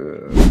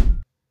 Yeah.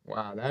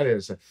 Wow, that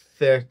is a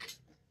thick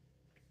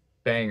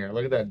banger.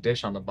 Look at that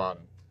dish on the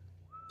bottom.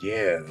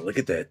 Yeah, look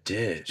at that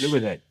dish. Look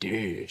at that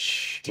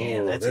dish.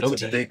 Damn, Oh, that's that's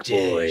look a at that thick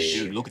dish. boy.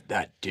 Dude, look at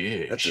that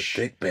dish. That's a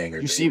thick banger,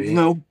 You see, baby.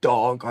 no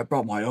dog. I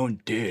brought my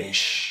own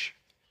dish.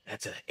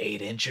 That's an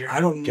 8-incher. I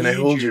don't Can I need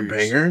hold your yours.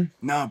 banger?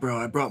 Nah, bro,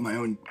 I brought my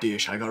own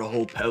dish. I got a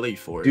whole pelly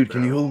for it. Dude,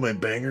 can bro. you hold my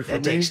banger for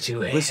That me? takes 2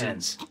 Listen,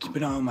 hands. keep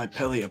it on my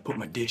pelly. I put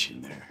my dish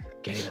in there.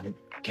 Can't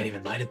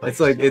even light it by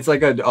It's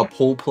like a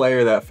pool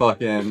player that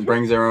fucking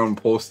brings their own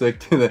pool stick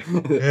to the.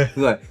 It's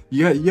like,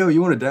 yeah, yo,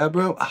 you want a dab,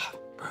 bro? Ah,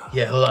 bro.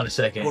 Yeah, hold on a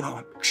second. Hold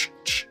on.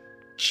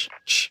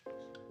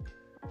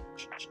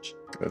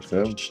 That's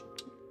him.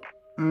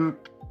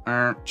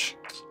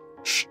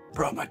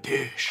 Brought my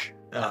dish.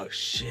 Oh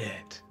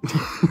shit.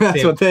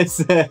 That's what they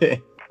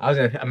say. I was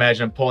gonna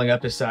imagine him pulling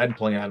up his side and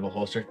pulling it out of a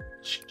holster.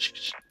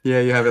 Yeah,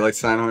 you have it like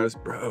sign on it.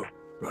 Bro,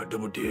 brought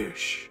double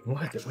dish.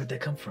 Where'd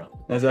that come from?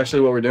 That's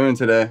actually what we're doing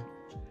today.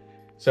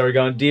 So we're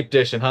going deep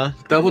dishing, huh?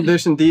 Double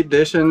dishing, deep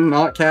dishing,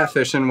 not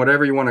catfishing,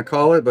 whatever you want to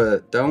call it,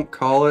 but don't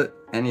call it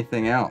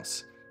anything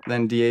else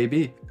than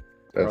DAB.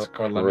 That's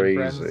Or lemon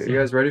friends. crazy. You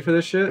guys ready for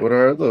this shit? What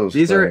are those?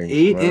 These are things,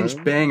 8-inch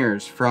man?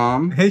 bangers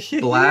from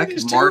Black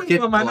There's 2 of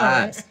Market them, I know,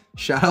 Glass. right?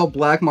 Shout out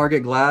Black Market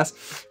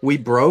Glass. We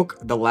broke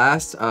the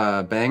last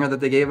banger that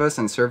they gave us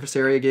and surface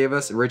area gave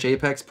us. Rich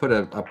Apex put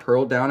a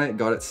pearl down it,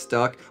 got it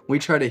stuck. We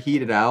tried to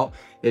heat it out.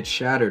 It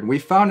shattered. We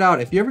found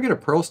out if you ever get a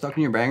pearl stuck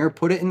in your banger,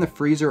 put it in the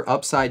freezer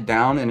upside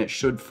down and it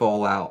should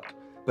fall out.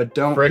 But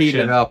don't heat Friction.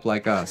 it up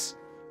like us.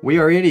 We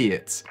are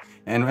idiots.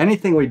 And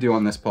anything we do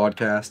on this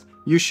podcast,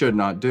 you should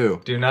not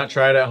do. Do not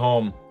try it at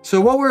home. So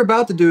what we're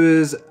about to do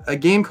is a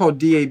game called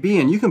DAB,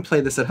 and you can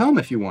play this at home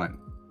if you want.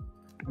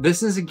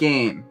 This is a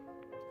game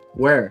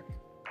where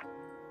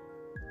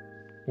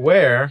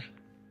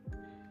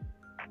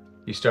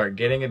you start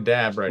getting a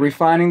dab right.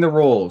 refining the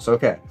rolls.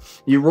 Okay,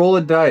 you roll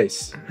a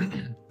dice.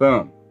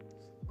 Boom.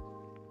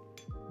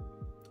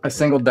 A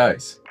single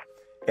dice.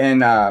 And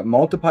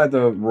multiply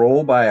the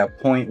roll by a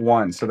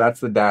 0.1, so that's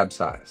the dab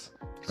size.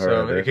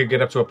 So Alright, it could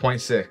get up to a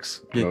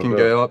 0.6. You No can doubt.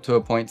 go up to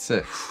a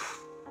 0.6.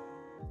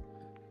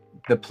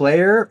 The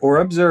player or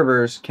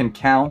observers can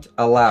count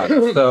aloud.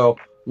 So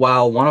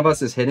while one of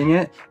us is hitting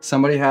it,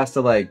 somebody has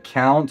to like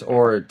count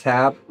or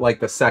tap like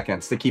the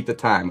seconds to keep the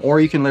time. Or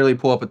you can literally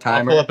pull up a I'll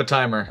timer. pull up a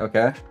timer.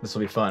 Okay. This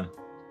will be fun.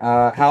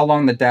 How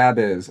long the dab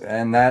is,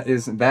 and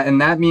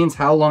that means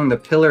how long the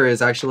pillar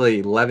is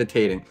actually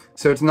levitating.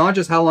 So it's not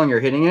just how long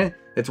you're hitting it,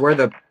 it's where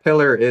the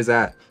pillar is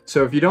at.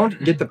 So if you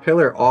don't get the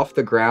pillar off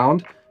the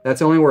ground,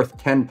 that's only worth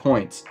 10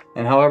 points.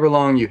 And however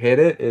long you hit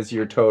it is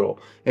your total.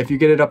 If you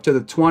get it up to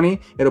the 20,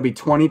 it'll be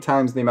 20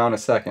 times the amount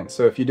of seconds.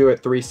 So if you do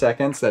it 3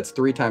 seconds, that's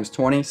 3 times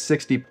 20,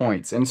 60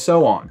 points, and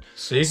so on.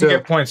 So you can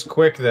get points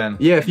quick then.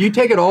 Yeah, if you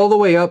take it all the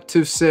way up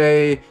to,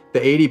 say, the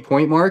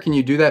 80-point mark, and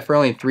you do that for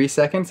only 3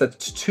 seconds,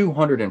 that's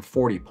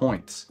 240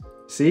 points.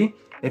 See?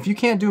 If you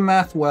can't do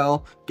math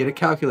well, get a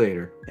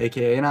calculator,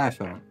 aka an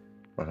iPhone.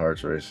 My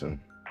heart's racing.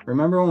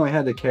 Remember when we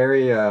had to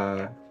carry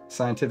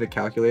scientific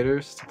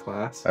calculators to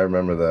class? I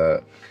remember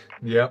that.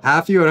 Yep.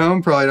 Half you at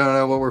home probably don't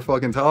know what we're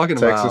fucking talking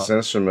Texas about.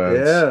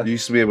 Instruments. Yeah. You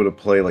used to be able to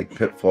play like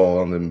Pitfall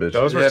on them bitches.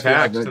 Those were if you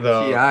had taxed the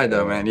though. TI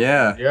though, man.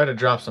 Yeah. You had to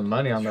drop some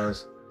money on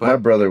those. My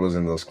brother was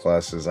in those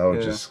classes. I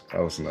was Yeah.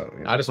 I was not.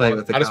 You know, I just Play wanted,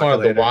 with the I just wanted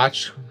the calculator.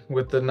 watch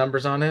with the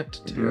numbers on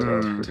it. yeah, that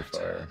was pretty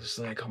fire. Just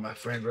let me call my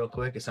friend real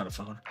quick. It's not a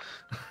phone.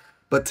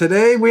 But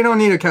today we don't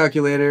need a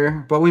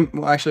calculator, but we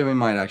might.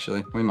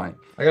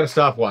 I got a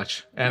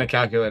stopwatch and a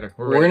calculator.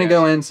 We're gonna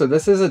go in. So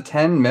this is a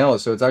 10 mil,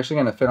 so it's actually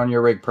gonna fit on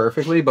your rig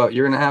perfectly. But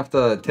you're gonna have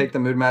to take the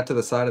mood mat to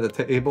the side of the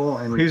table.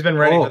 And He's been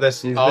ready for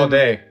this he's all been-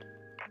 day.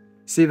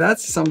 See,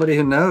 that's somebody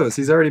who knows.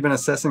 He's already been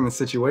assessing the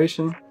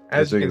situation.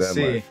 As I you think can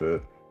that might see,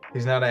 fit.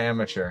 he's not an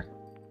amateur.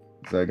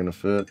 Is that gonna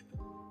fit?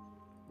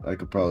 I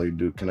could probably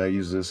do. Can I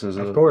use this as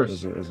a Of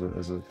course.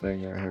 as a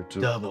thing right here too?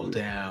 Double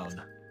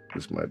down.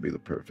 This might be the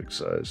perfect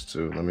size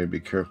too. Let me be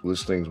careful.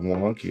 This thing's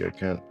wonky. I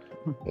can't.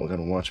 I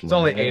gotta watch my. It's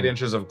only hand. 8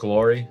 inches of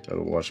glory.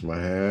 Gotta watch my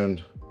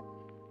hand.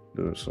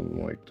 Doing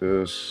something like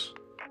this.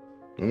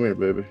 Come here,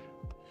 baby.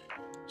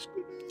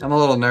 I'm a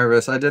little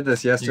nervous. I did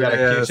this got a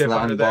yesterday as the Q-tip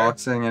under there?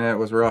 unboxing, and it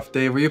was rough.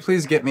 Dave, will you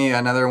please get me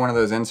another one of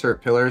those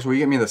insert pillars? Will you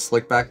get me the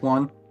slick back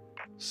one?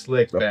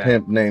 Slick A back.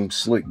 pimp named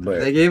Slickback.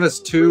 They gave us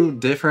 2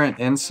 different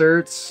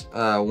inserts.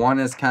 One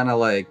is kind of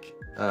like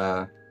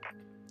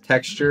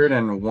textured,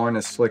 and one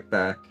is slick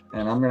back.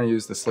 And I'm gonna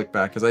use the slick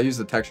back because I used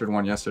the textured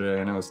one yesterday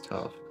and it was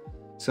tough.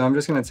 So I'm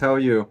just gonna tell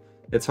you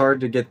it's hard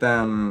to get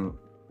them.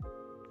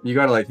 You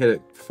gotta like hit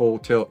it full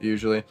tilt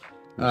usually.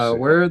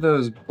 Where are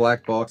those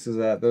black boxes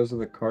at? Those are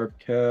the carb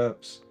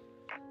caps.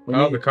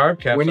 The carb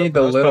caps. We need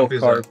the little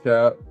carb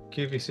cap.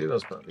 QVC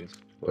those puppies.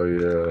 Oh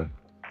yeah.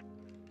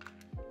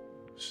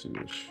 See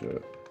this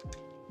shit.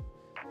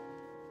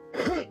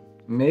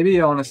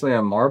 Maybe honestly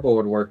a marble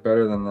would work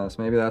better than this.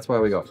 Maybe that's why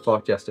we got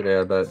fucked yesterday.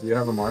 I bet. You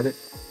have a marble?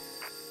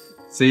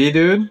 See,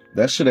 dude?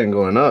 That shit ain't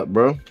going up,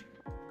 bro.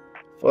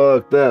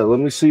 Fuck that. Let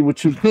me see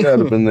what you got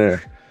up in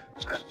there.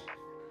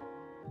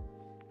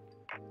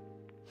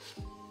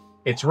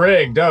 It's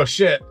rigged. Oh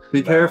shit.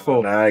 Be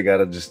careful. Now I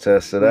gotta just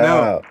test it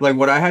out. Like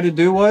what I had to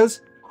do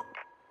was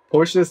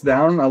push this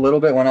down a little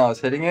bit when I was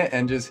hitting it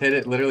and just hit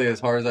it literally as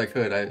hard as I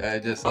could. I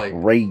just like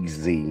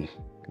crazy.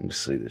 Let me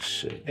see this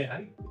shit.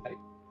 Yeah,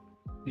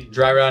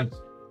 dry run.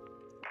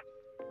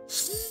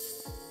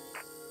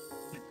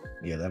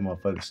 Yeah, that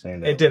motherfucker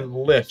stand up. It didn't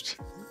lift.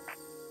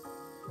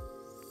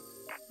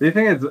 Do you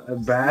think it's a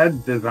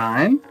bad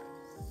design?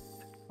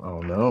 I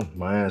don't know.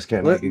 My ass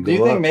can't make it go up. Do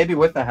you think maybe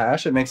with the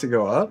hash it makes it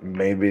go up?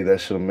 Maybe that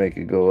should make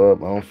it go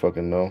up. I don't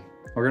fucking know.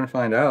 We're gonna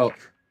find out.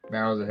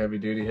 That was a heavy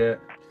duty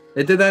hit.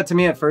 It did that to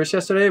me at first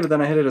yesterday, but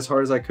then I hit it as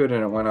hard as I could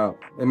and it went up.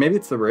 And maybe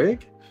it's the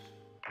rig?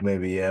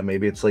 Maybe, yeah.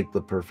 Maybe it's like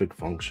the perfect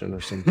function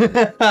or something.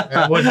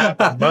 What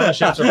happened?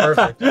 Motherships are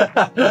perfect.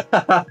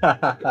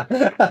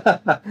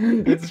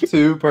 It's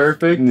too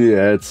perfect.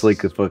 Yeah, it's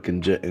like a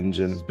fucking jet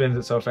engine. Spins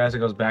it so fast it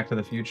goes back to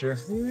the future.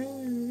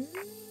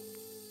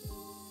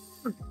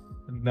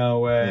 No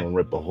way. I'm gonna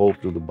rip a hole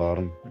through the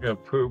bottom. I'm gonna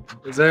poop.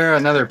 Is there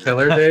another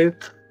pillar, Dave?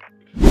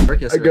 I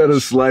gotta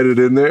slide it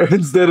in there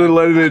instead of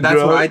letting it drop.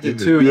 That's what I did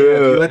too. Yeah.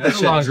 If you let the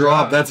shit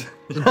drop, that's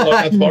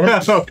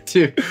no,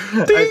 dude.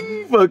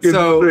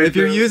 So if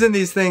you're using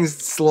these things,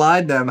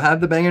 slide them.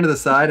 Have the banger to the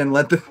side and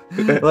let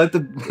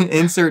the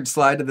insert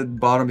slide to the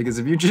bottom, because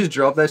if you just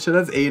drop that shit,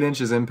 that's 8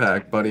 inches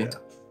impact, buddy.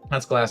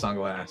 That's glass on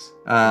glass.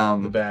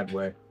 The bad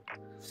way.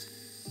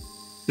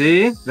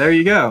 See, there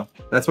you go.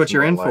 That's what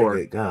you're in for.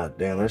 It. God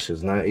damn, that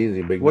shit's not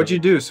easy, big. What'd you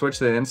do? Switch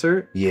the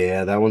insert?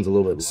 Yeah, that one's a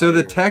little bit. So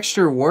the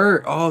texture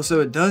work. Oh,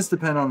 so it does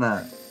depend on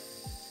that.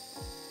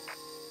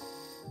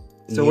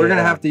 So we're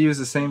gonna have to use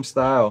the same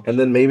style. And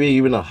then maybe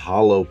even a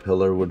hollow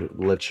pillar would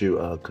let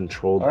you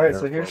control the All right,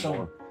 so here's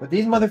some. But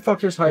these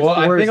motherfuckers high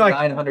I score think is like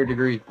 900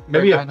 degree.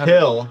 Maybe a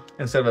pill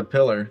instead of a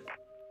pillar.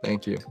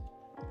 Thank you.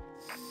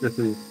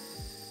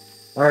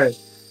 All right.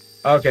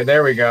 Okay,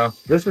 there we go.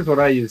 This is what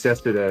I used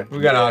yesterday. We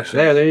got options.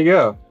 There you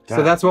go.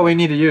 So that's what we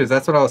need to use.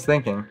 That's what I was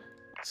thinking.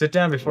 Sit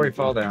down before you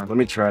fall down. Let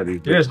me try these.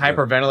 You're just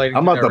hyperventilating.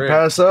 I'm about to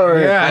pass out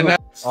right Yeah, I know.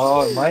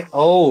 Oh, Mike.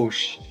 Oh,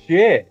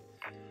 shit.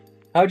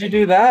 How'd you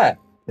do that?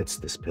 It's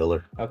this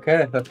pillar.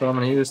 Okay, that's what I'm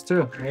gonna use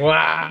too.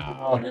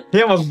 Wow.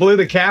 He almost blew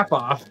the cap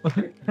off.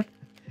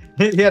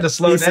 He had to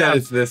slow down.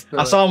 It's this.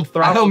 I saw him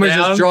throttle I almost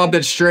down. just dropped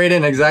it straight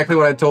in, exactly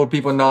what I told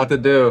people not to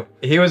do.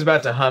 He was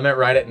about to hum it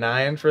right at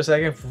 9 for a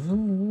second.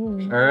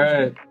 All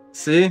right.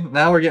 See,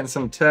 now we're getting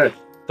some tech.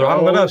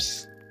 Throttle it up.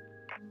 So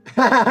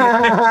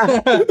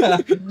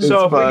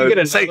if we can get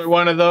another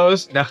one of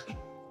those. No.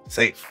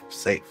 Safe.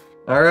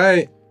 All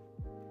right.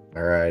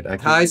 All right.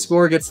 High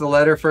score gets the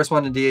letter. First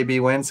one to DAB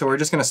wins. So we're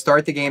just going to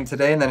start the game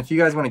today. And then if you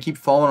guys want to keep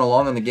following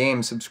along in the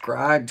game,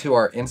 subscribe to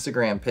our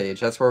Instagram page.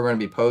 That's where we're going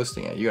to be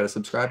posting it. You got to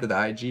subscribe to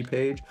the IG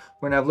page.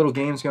 We're going to have little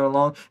games going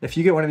along. If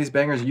you get one of these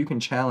bangers, you can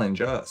challenge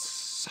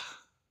us.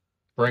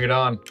 Bring it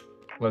on.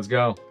 Let's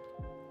go.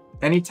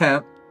 Any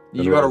temp.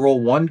 You got to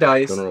roll 1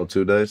 dice. Gonna roll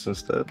 2 dice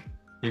instead.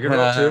 You can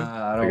roll 2.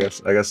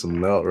 I got some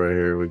melt right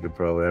here. I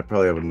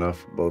probably have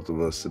enough for both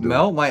of us to do.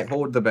 Melt might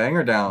hold the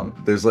banger down.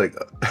 There's like,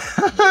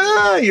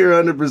 you're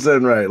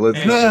 100% right.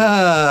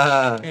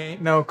 Let's.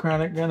 Ain't no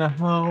chronic gonna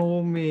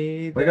hold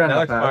me. We got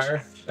enough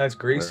fire. That's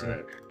greasy.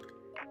 Right.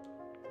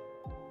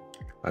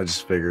 I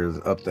just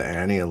figured up the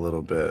ante a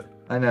little bit.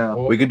 I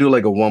know. We could do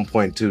like a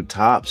 1.2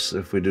 tops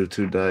if we do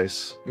 2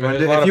 dice.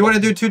 If you want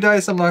to do 2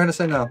 dice, I'm not gonna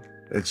say no.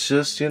 It's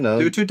just, you know.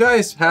 Do 2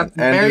 dice.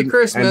 Merry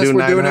Christmas.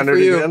 We're doing it for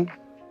you. Again?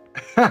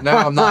 No,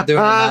 I'm not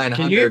doing 900.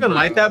 Can you even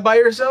light that by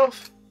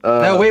yourself?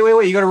 No,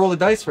 wait. You gotta roll the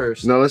dice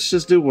first. No, let's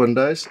just do 1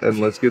 dice and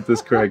let's get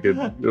this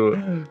cracking. Do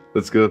it.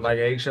 Let's go. Like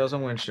eggshells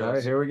and windshields. All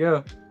right, here we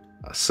go.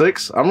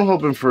 6? I'm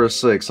hoping for a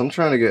 6. I'm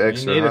trying to get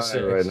extra need a high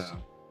 6. right now.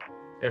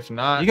 If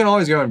not, You can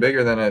always go in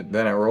bigger than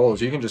it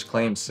rolls. You can just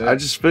claim 6. I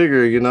just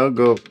figure, you know,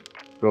 go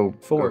 4.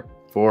 Go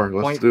 4.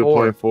 Let's do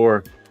 0.4.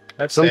 0.4.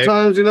 That's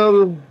Sometimes, you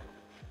know,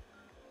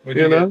 we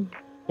you know,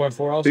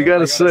 0.4 also. you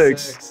got a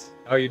 6.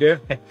 Oh, you do?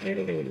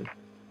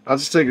 I'll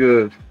just take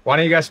a. Why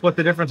don't you guys split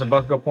the difference and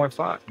both go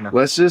 0.5? No.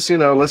 Let's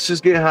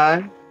just get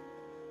high.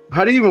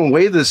 How do you even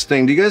weigh this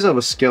thing? Do you guys have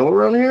a scale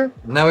around here?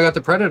 Now we got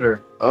the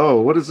Predator. Oh,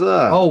 what is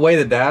that? Oh, weigh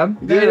the dab?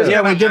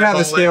 Yeah. We did have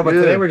a scale, but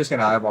Yeah. today we're just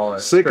gonna eyeball it.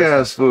 Sick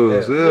ass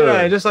fools.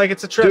 Yeah, Yeah. just like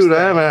it's a trust. Dude,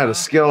 I haven't had a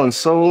scale in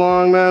so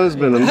long, man. It's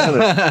been a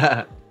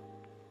minute.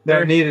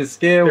 Don't need a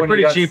scale. They're when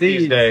pretty you got cheap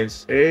these seeds.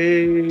 days.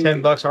 Hey.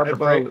 $10 Harbor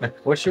Freight.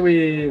 What should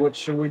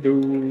we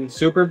do?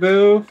 Super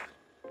Boo,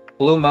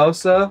 Blue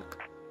Mosa,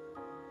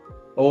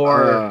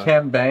 or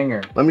Chem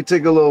Banger. Let me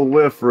take a little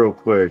whiff real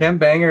quick. Chem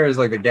Banger is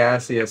like the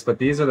gassiest, but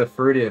these are the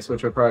fruitiest,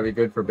 which would probably be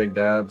good for big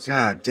dabs.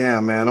 God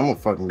damn, man, I'm gonna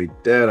fucking be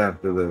dead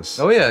after this.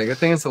 Oh yeah, good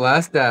thing it's the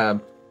last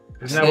dab.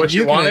 Isn't that what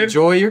you can wanted?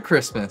 enjoy your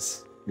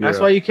Christmas. That's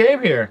why you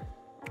came here.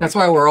 That's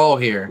why we're all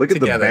here. Look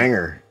together. at the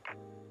banger.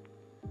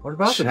 What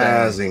about the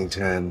banger?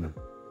 Chazington.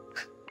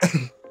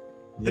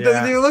 It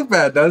doesn't even look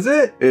bad, does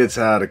it? It's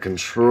out of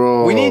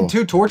control. We need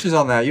 2 torches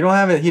on that. You don't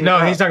have it heated No,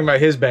 up. he's talking about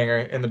his banger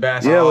in the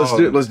basket. Yeah,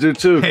 let's do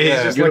 2. He's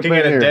just Get looking up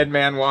at in a here. dead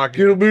man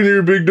walking. Get up in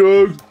here, big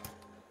dog.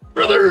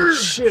 Brother.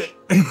 Shit.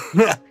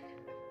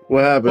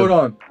 What happened?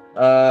 Hold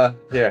on.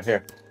 Yeah,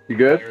 here. You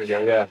good? There we go,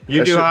 yeah. You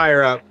That do shit-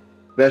 higher up.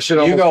 That shit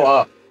You almost go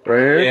up. right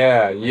here?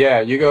 Yeah,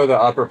 you go the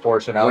upper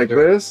portion. I'll Like do-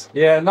 this?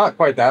 Yeah, not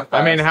quite that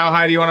fast. I mean, how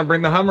high do you want to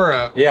bring the Hummer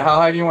up? Yeah, how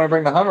high do you want to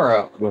bring the Hummer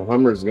up? The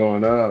Hummer's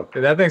going up.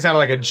 Dude, that thing sounded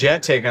like a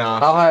jet taking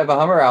off. How high of a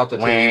Hummer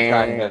altitude are you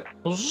trying to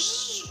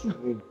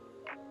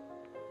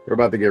We're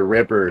about to get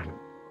rippered.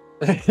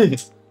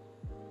 hit?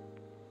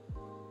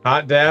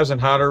 Hot dabs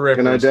and hotter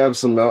rippers. Can I dab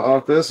some melt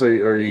off this, or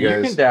you You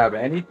guys? can dab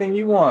anything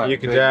you want. You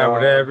can big dab dog.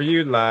 whatever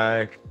you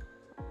like.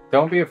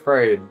 Don't be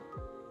afraid.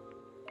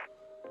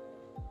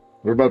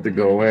 We're about to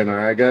go in, all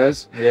right,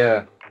 guys?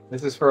 Yeah.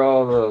 This is for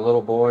all the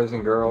little boys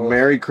and girls.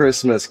 Merry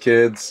Christmas,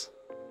 kids.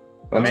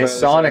 I'm trying this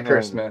Masonic at home.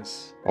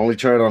 Christmas. Only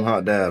try it on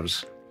hot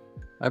dabs.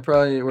 We're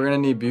gonna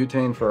need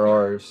butane for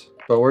ours.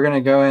 But we're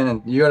gonna go in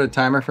and you got a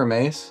timer for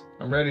Mace?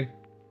 I'm ready.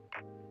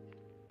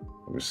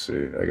 Let me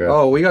see. I got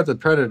Oh, we got the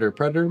Predator.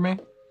 Predator me?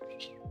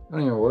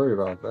 Don't even worry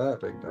about that,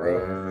 big dog.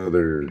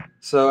 brother.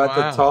 So at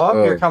the Wow. top,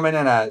 Oh. you're coming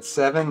in at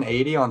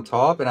 780 on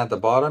top, and at the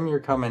bottom, you're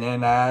coming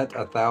in at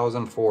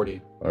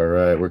 1,040. All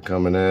right, we're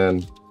coming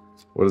in.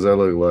 What does that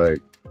look like?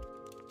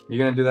 You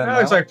gonna do that? That now?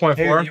 looks like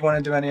 0.4. Hey, do you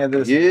want to do any of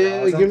this?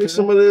 Yeah, give me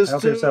some of this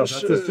Help too. yourself.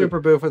 That's the Shit. super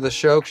boo for the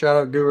show. Shout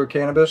out Guru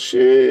Cannabis.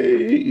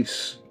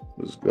 Jeez.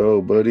 Let's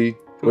go, buddy.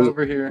 Come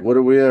over here. What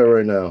are we at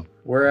right now?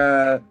 We're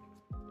at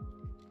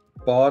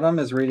bottom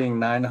is reading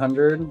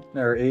 900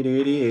 or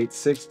 880,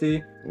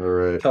 860. All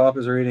right. Top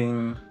is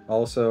reading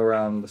also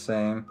around the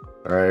same.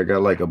 All right, I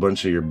got like a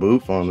bunch of your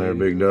boof on there,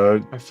 big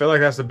dog. I feel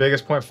like that's the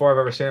biggest 0.4 I've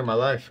ever seen in my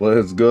life.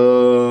 Let's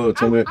go.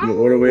 Tell me, what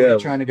are we We're at?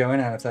 trying to go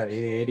in at it's at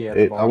 880 at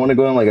the I bottom. want to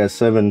go in like at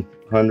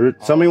 700.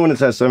 Tell me when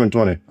it's at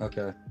 720.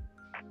 Okay. I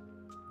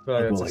feel like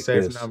I'll that's go a like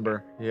safe this.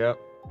 number. Yep.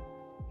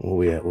 What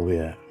we at?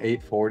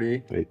 840.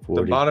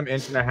 840. The bottom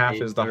inch and a half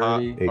is the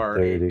hot 830, part.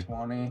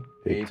 830.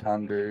 820,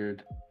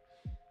 800.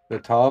 The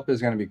top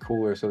is going to be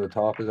cooler, so the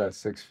top is at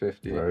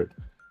 650. All right.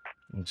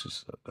 Let's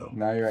just go.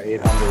 Now you're at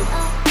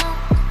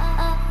 800.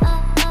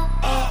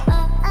 You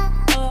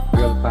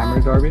got the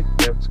timer, Darby?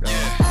 Yep, it's going.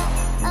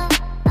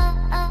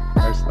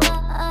 Nice stuff.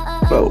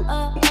 Oh.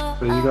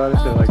 So you got it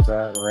to like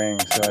that ring,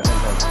 so I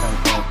think that's 10,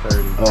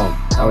 20, 30. Oh,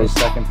 How many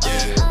seconds did you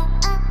do?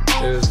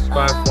 It is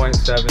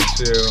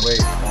 5.72.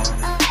 Wait,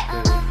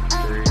 1, 2,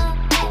 3,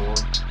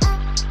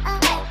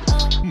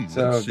 4.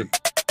 So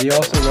he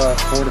also got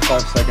 4 to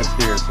 5 seconds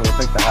here, so we'll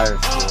take the higher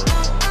score.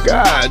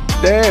 God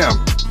damn.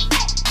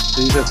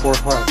 So you did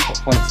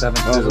 4.72.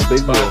 That was a big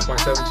deal.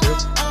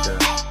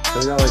 5.72. So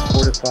you got like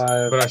 4 to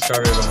 5. But I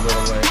started a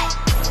little late.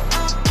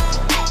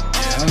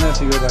 I don't know if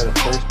you go by the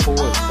first pull or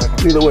the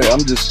second. Either way,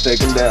 I'm just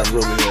taking dabs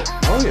over here.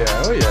 Oh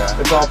yeah, oh yeah.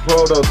 It's all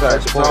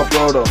prototype. It's all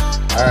proto.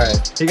 All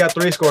right. He got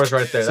 3 scores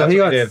right there. So That's he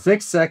what got he did.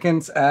 6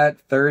 seconds at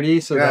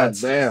 30. So God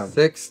that's damn.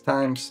 6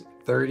 times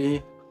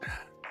 30.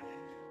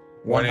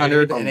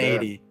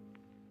 180.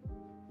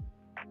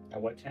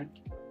 At what temp?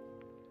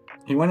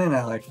 He went in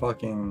at like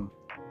fucking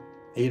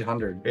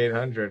 800.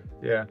 800.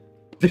 Yeah.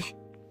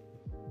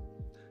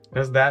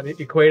 Does that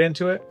equate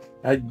into it?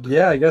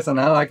 Yeah, I guess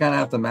now I kind of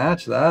have to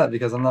match that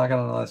because I'm not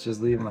gonna let's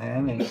just leave him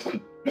hanging.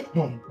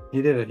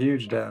 He did a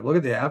huge dab. Look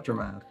at the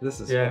aftermath.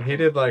 This is Yeah, he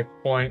did like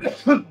point.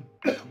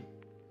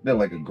 They're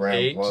like a gram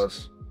 8.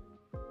 plus.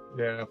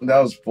 Yeah, That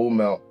was full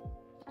melt.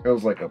 It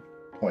was like a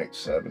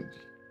 0.7.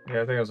 yeah,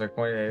 I think it was like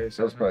 0.8.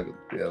 So it was probably,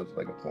 yeah, it was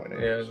like a 0.8.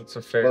 Yeah, that's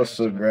a fair. Plus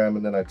a gram,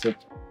 and then I took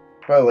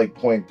probably like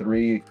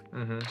 0.3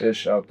 Mm-hmm.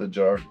 ish out the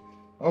jar.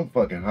 I'm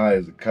fucking high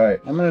as a kite.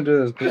 I'm gonna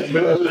do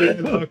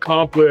this.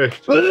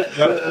 Accomplished.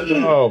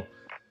 Oh,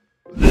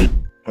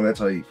 And that's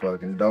how you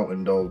fucking don't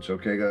indulge,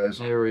 okay, guys?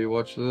 Here, will you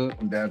watch that?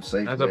 Dab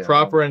safe. that's a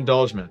proper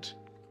indulgence.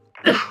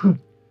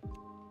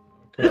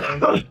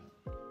 Okay.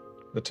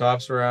 The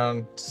top's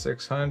around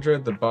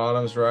 600. The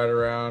bottom's right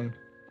around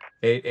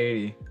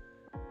 880,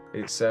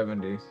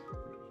 870,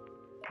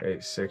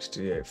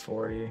 860,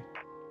 840.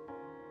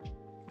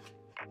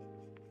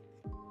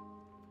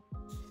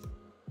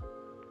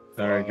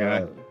 Sorry,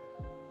 guy.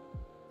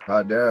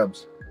 Hot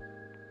dabs.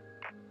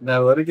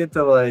 Now let it get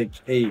to like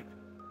 8.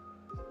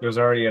 It was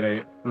already at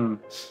 8.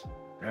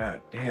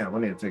 God damn, I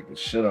need to take this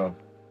shit off.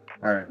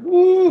 All right.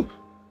 Woo!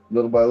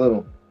 Little by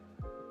little.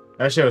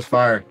 That shit was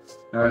fire.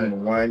 All right.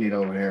 I'm winding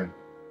over here.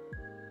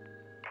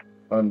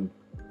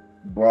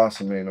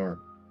 Unblossoming or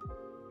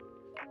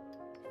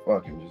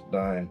fucking just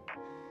dying.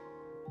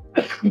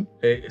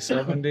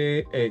 870,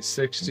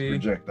 860,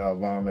 Projectile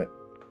vomit.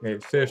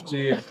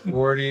 850,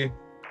 840,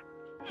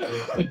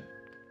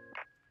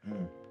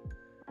 You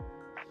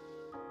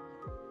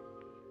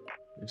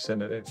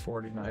send it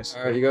 840, nice.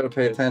 All right, you got to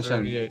pay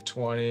attention.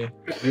 3820.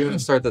 You have to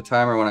start the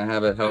timer when I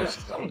have it. Helps.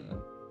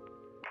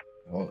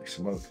 Holy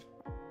smoke.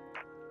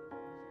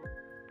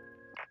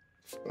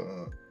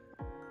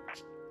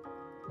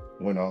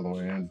 Went all the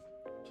way in.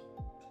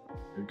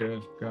 You're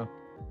good. Go.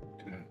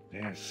 God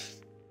damn.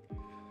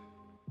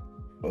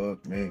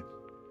 Fuck me.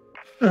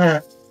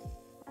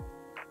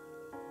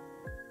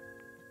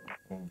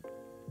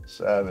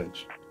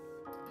 Savage.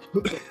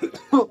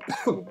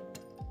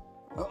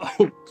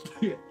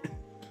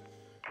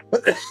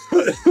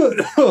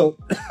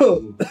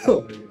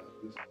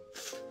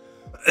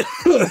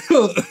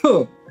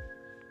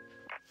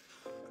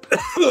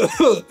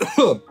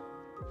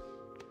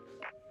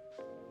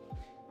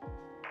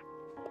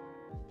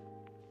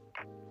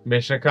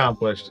 Mission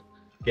accomplished.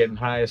 Getting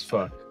high as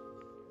fuck.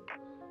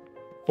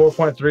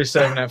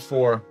 4.37 at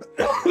 4.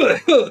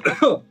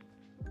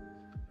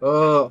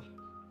 Oh.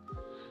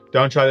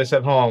 Don't try this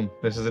at home.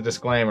 This is a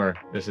disclaimer.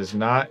 This is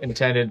not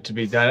intended to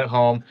be done at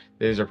home.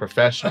 These are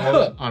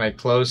professionals on a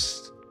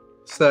close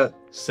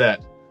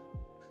set.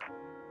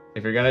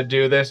 If you're gonna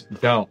do this,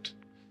 don't.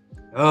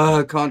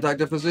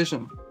 Contact a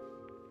physician.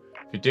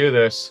 If you do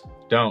this,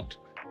 don't.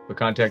 But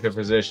contact a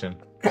physician.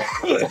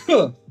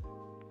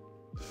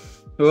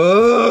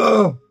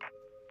 Oh.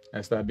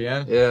 ¿Está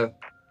bien? Yeah.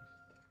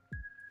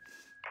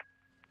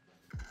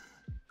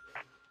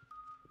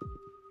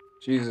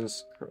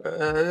 Jesus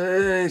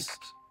Christ.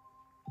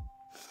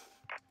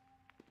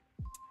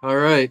 All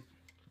right.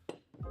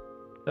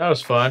 That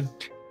was fun.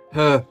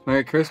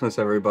 Merry Christmas,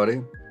 everybody.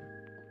 You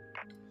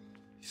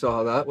saw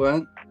how that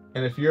went?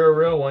 And if you're a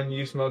real one,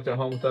 you smoked at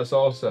home with us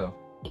also.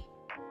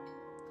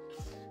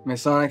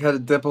 Masonic had to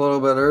dip a little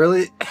bit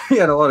early. He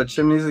had a lot of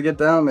chimneys to get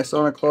down.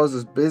 Masonic Claus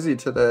is busy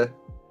today.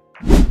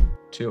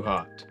 Too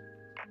hot.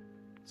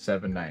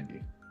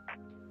 790.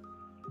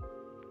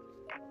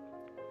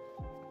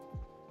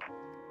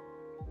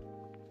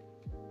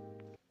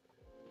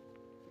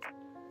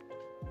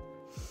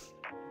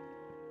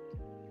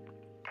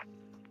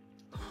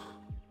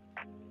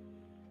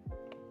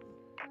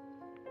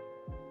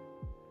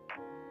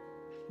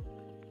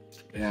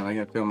 Damn, I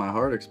can feel my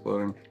heart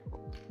exploding.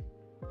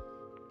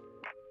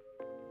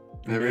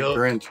 Every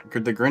Grinch.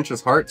 The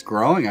Grinch's heart's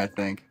growing, I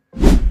think.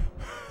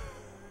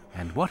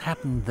 And what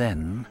happened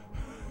then?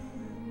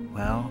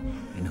 Well,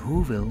 in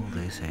Whoville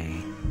they say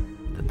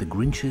that the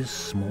Grinch's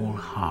small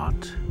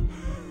heart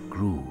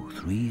grew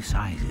 3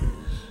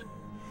 sizes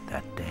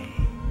that day.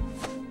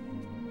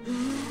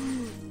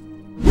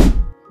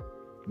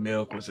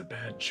 Milk was a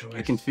bad choice.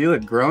 I can feel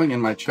it growing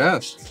in my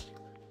chest.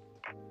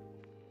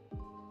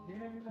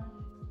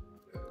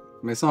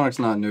 Masonic's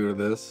not new to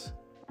this.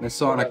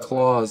 Masonic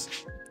Claus.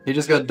 He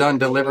just got done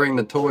delivering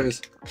the toys.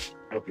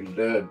 Fucking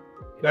dead.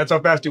 That's how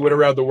fast he went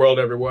around the world,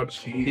 everyone.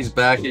 He's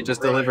back. He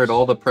just delivered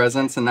all the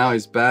presents and now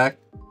he's back.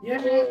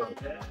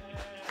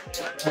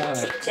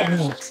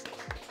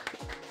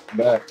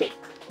 Back.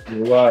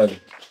 You're alive.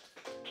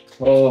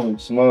 Holy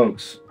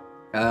smokes.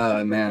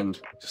 Ah, man.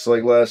 Just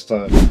like last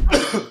time.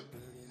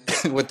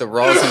 With the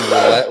rosin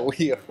roulette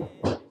wheel.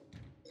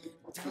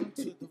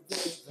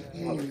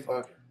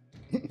 Motherfucker.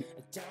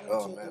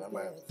 Oh man, I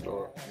might have to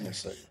throw up in a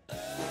second.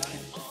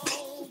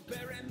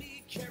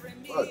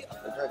 Look,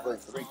 I drank like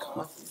 3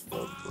 coffees,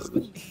 bro.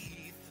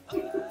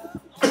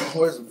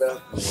 Where's the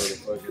bathroom?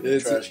 Where the fuck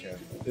is the trash can?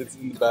 It's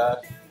in the back.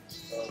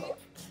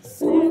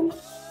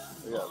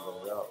 We gotta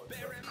let it out.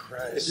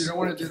 Christ. If you don't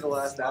want to do the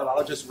last out,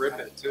 I'll just rip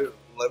it too.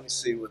 Let me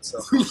see what's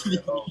up.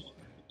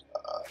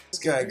 This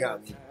guy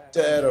got me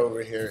dead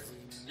over here.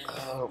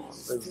 Oh,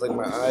 it's like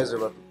my eyes are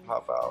about to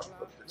pop out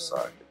of their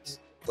sockets.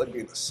 It's like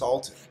being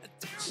assaulted.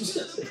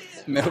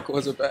 Milk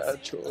was a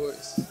bad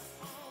choice.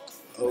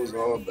 I was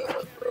all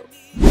bad, bro.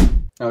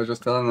 I was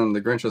just telling them the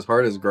Grinch's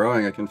heart is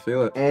growing. I can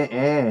feel it.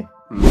 Mm-mm.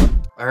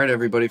 I heard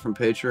everybody from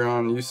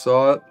Patreon. You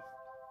saw it.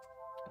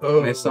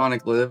 Oh.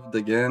 Masonic lived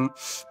again.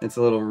 It's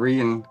a little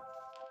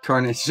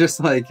reincarnate. It's just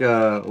like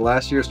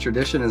last year's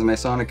tradition is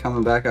Masonic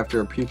coming back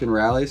after a puking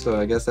rally. So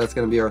I guess that's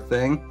going to be our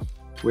thing.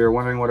 We were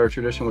wondering what our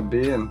tradition would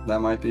be, and that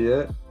might be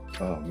it.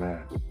 Oh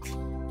man.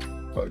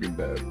 Fucking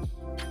bad.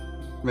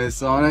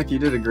 Masonic, you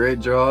did a great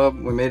job.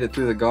 We made it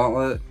through the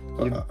gauntlet.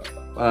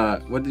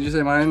 What did you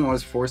say mine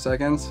was? 4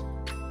 seconds?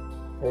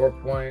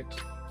 4.37.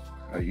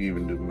 How you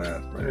even do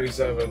math, bro?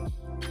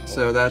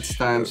 So that's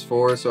times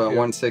 4, so at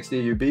 160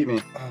 you beat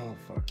me. Oh,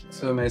 fuck.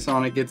 So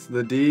Masonic gets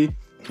the D.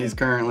 He's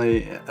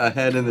currently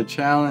ahead in the I'm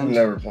challenge.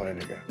 never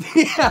playing again.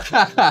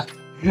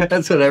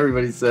 That's what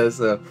everybody says,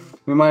 so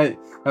we might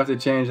have to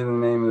change the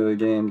name of the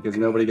game because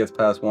nobody gets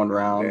past 1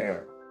 round. Damn.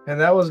 And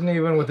that wasn't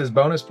even with his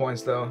bonus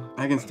points, though.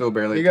 I can still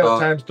barely He got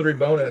talk. a ×3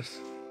 bonus.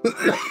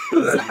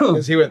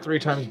 Because he went 3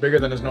 times bigger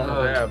than his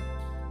normal dab.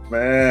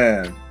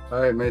 Man.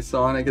 Alright,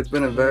 Masonic, it's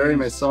been a very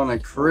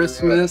Masonic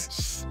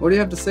Christmas. What do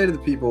you have to say to the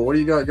people? What do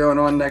you got going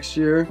on next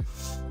year?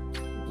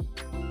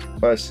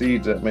 Buy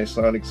seeds at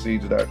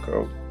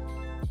MasonicSeeds.co.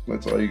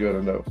 That's all you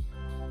gotta know.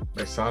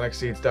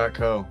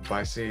 MasonicSeeds.co.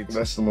 Buy seeds.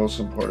 That's the most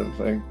important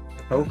thing.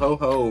 Ho ho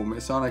ho,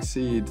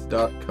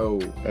 MasonicSeed.co.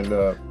 And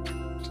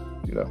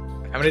you know,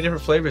 How many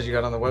different flavors you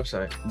got on the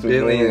website?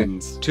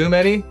 Billions. Too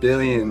many?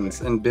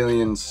 Billions and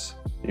billions.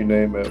 you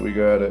name it, we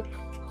got it.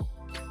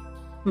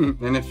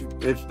 And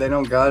if they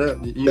don't got it,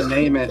 you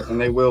name it and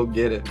they will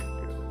get it.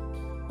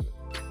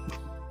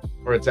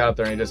 Or it's out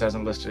there and he just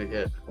hasn't listed it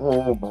yet.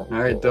 Oh my. All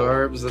right,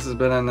 Darbs, this has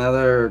been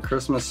another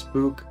Christmas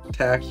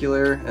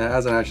spooktacular. It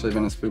hasn't actually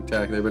been a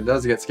spooktacular, but it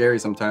does get scary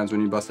sometimes when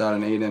you bust out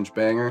an 8-inch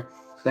banger.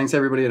 Thanks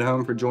everybody at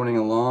home for joining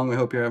along. We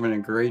hope you're having a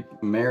great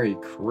Merry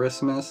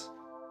Christmas.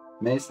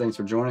 Mace, thanks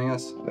for joining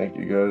us. Thank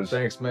you guys.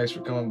 Thanks, Mace, for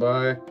coming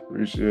by.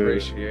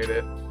 Appreciate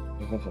it.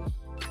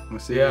 We'll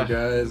see Yeah. you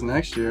guys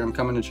next year. I'm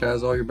coming to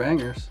Chaz all your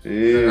bangers.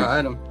 Peace.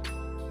 Hide 'em.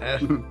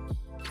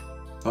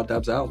 Hot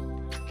Dabs out.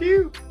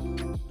 Cute.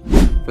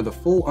 For the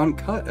full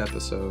uncut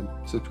episode,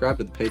 subscribe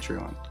to the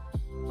Patreon.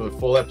 For the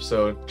full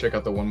episode, check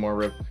out the One More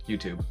Rip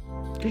YouTube.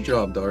 Good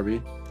job,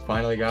 Darby.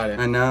 Finally got it.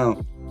 I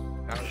know.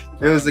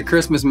 It was the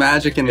Christmas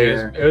magic in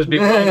there. It was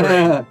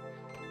before.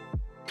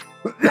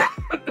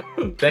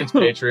 Thanks,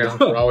 Patreon,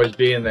 for always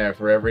being there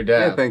for every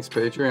Yeah, dab. thanks,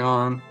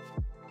 Patreon.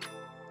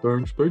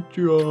 Thanks,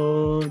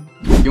 Patreon.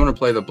 If you want to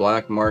play the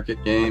black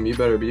market game, you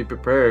better be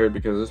prepared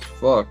because it's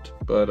fucked.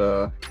 But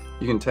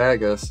you can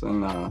tag us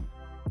and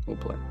we'll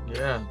play.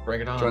 Yeah,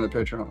 bring it on. Join the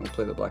Patreon. We'll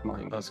play the black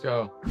market. Let's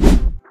go.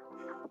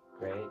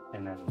 Great.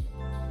 And then.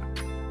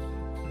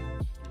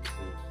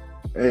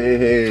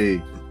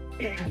 Hey.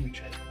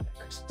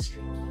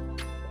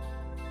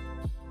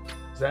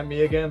 Is that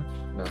me again?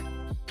 No.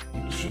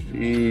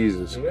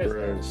 Jesus Who is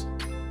Christ.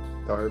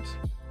 Darbs.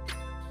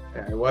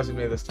 Yeah, it wasn't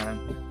me this time.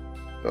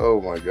 Oh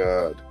my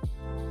God.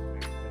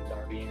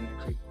 Darby in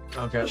there too.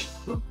 Okay.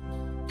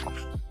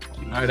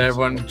 All right,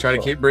 everyone, try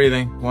to keep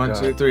breathing. 1,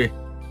 2, 3.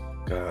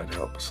 God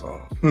help us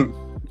all. I'm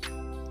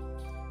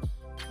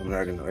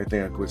not gonna. I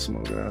think I quit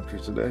smoking after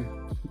today.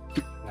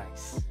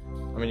 Nice.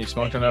 I mean, you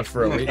smoked enough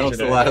for a week That was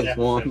the today. last Yeah,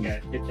 one.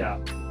 Okay, good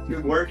job.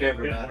 Good work,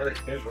 everybody.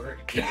 Good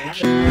work. Good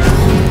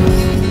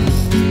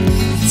work.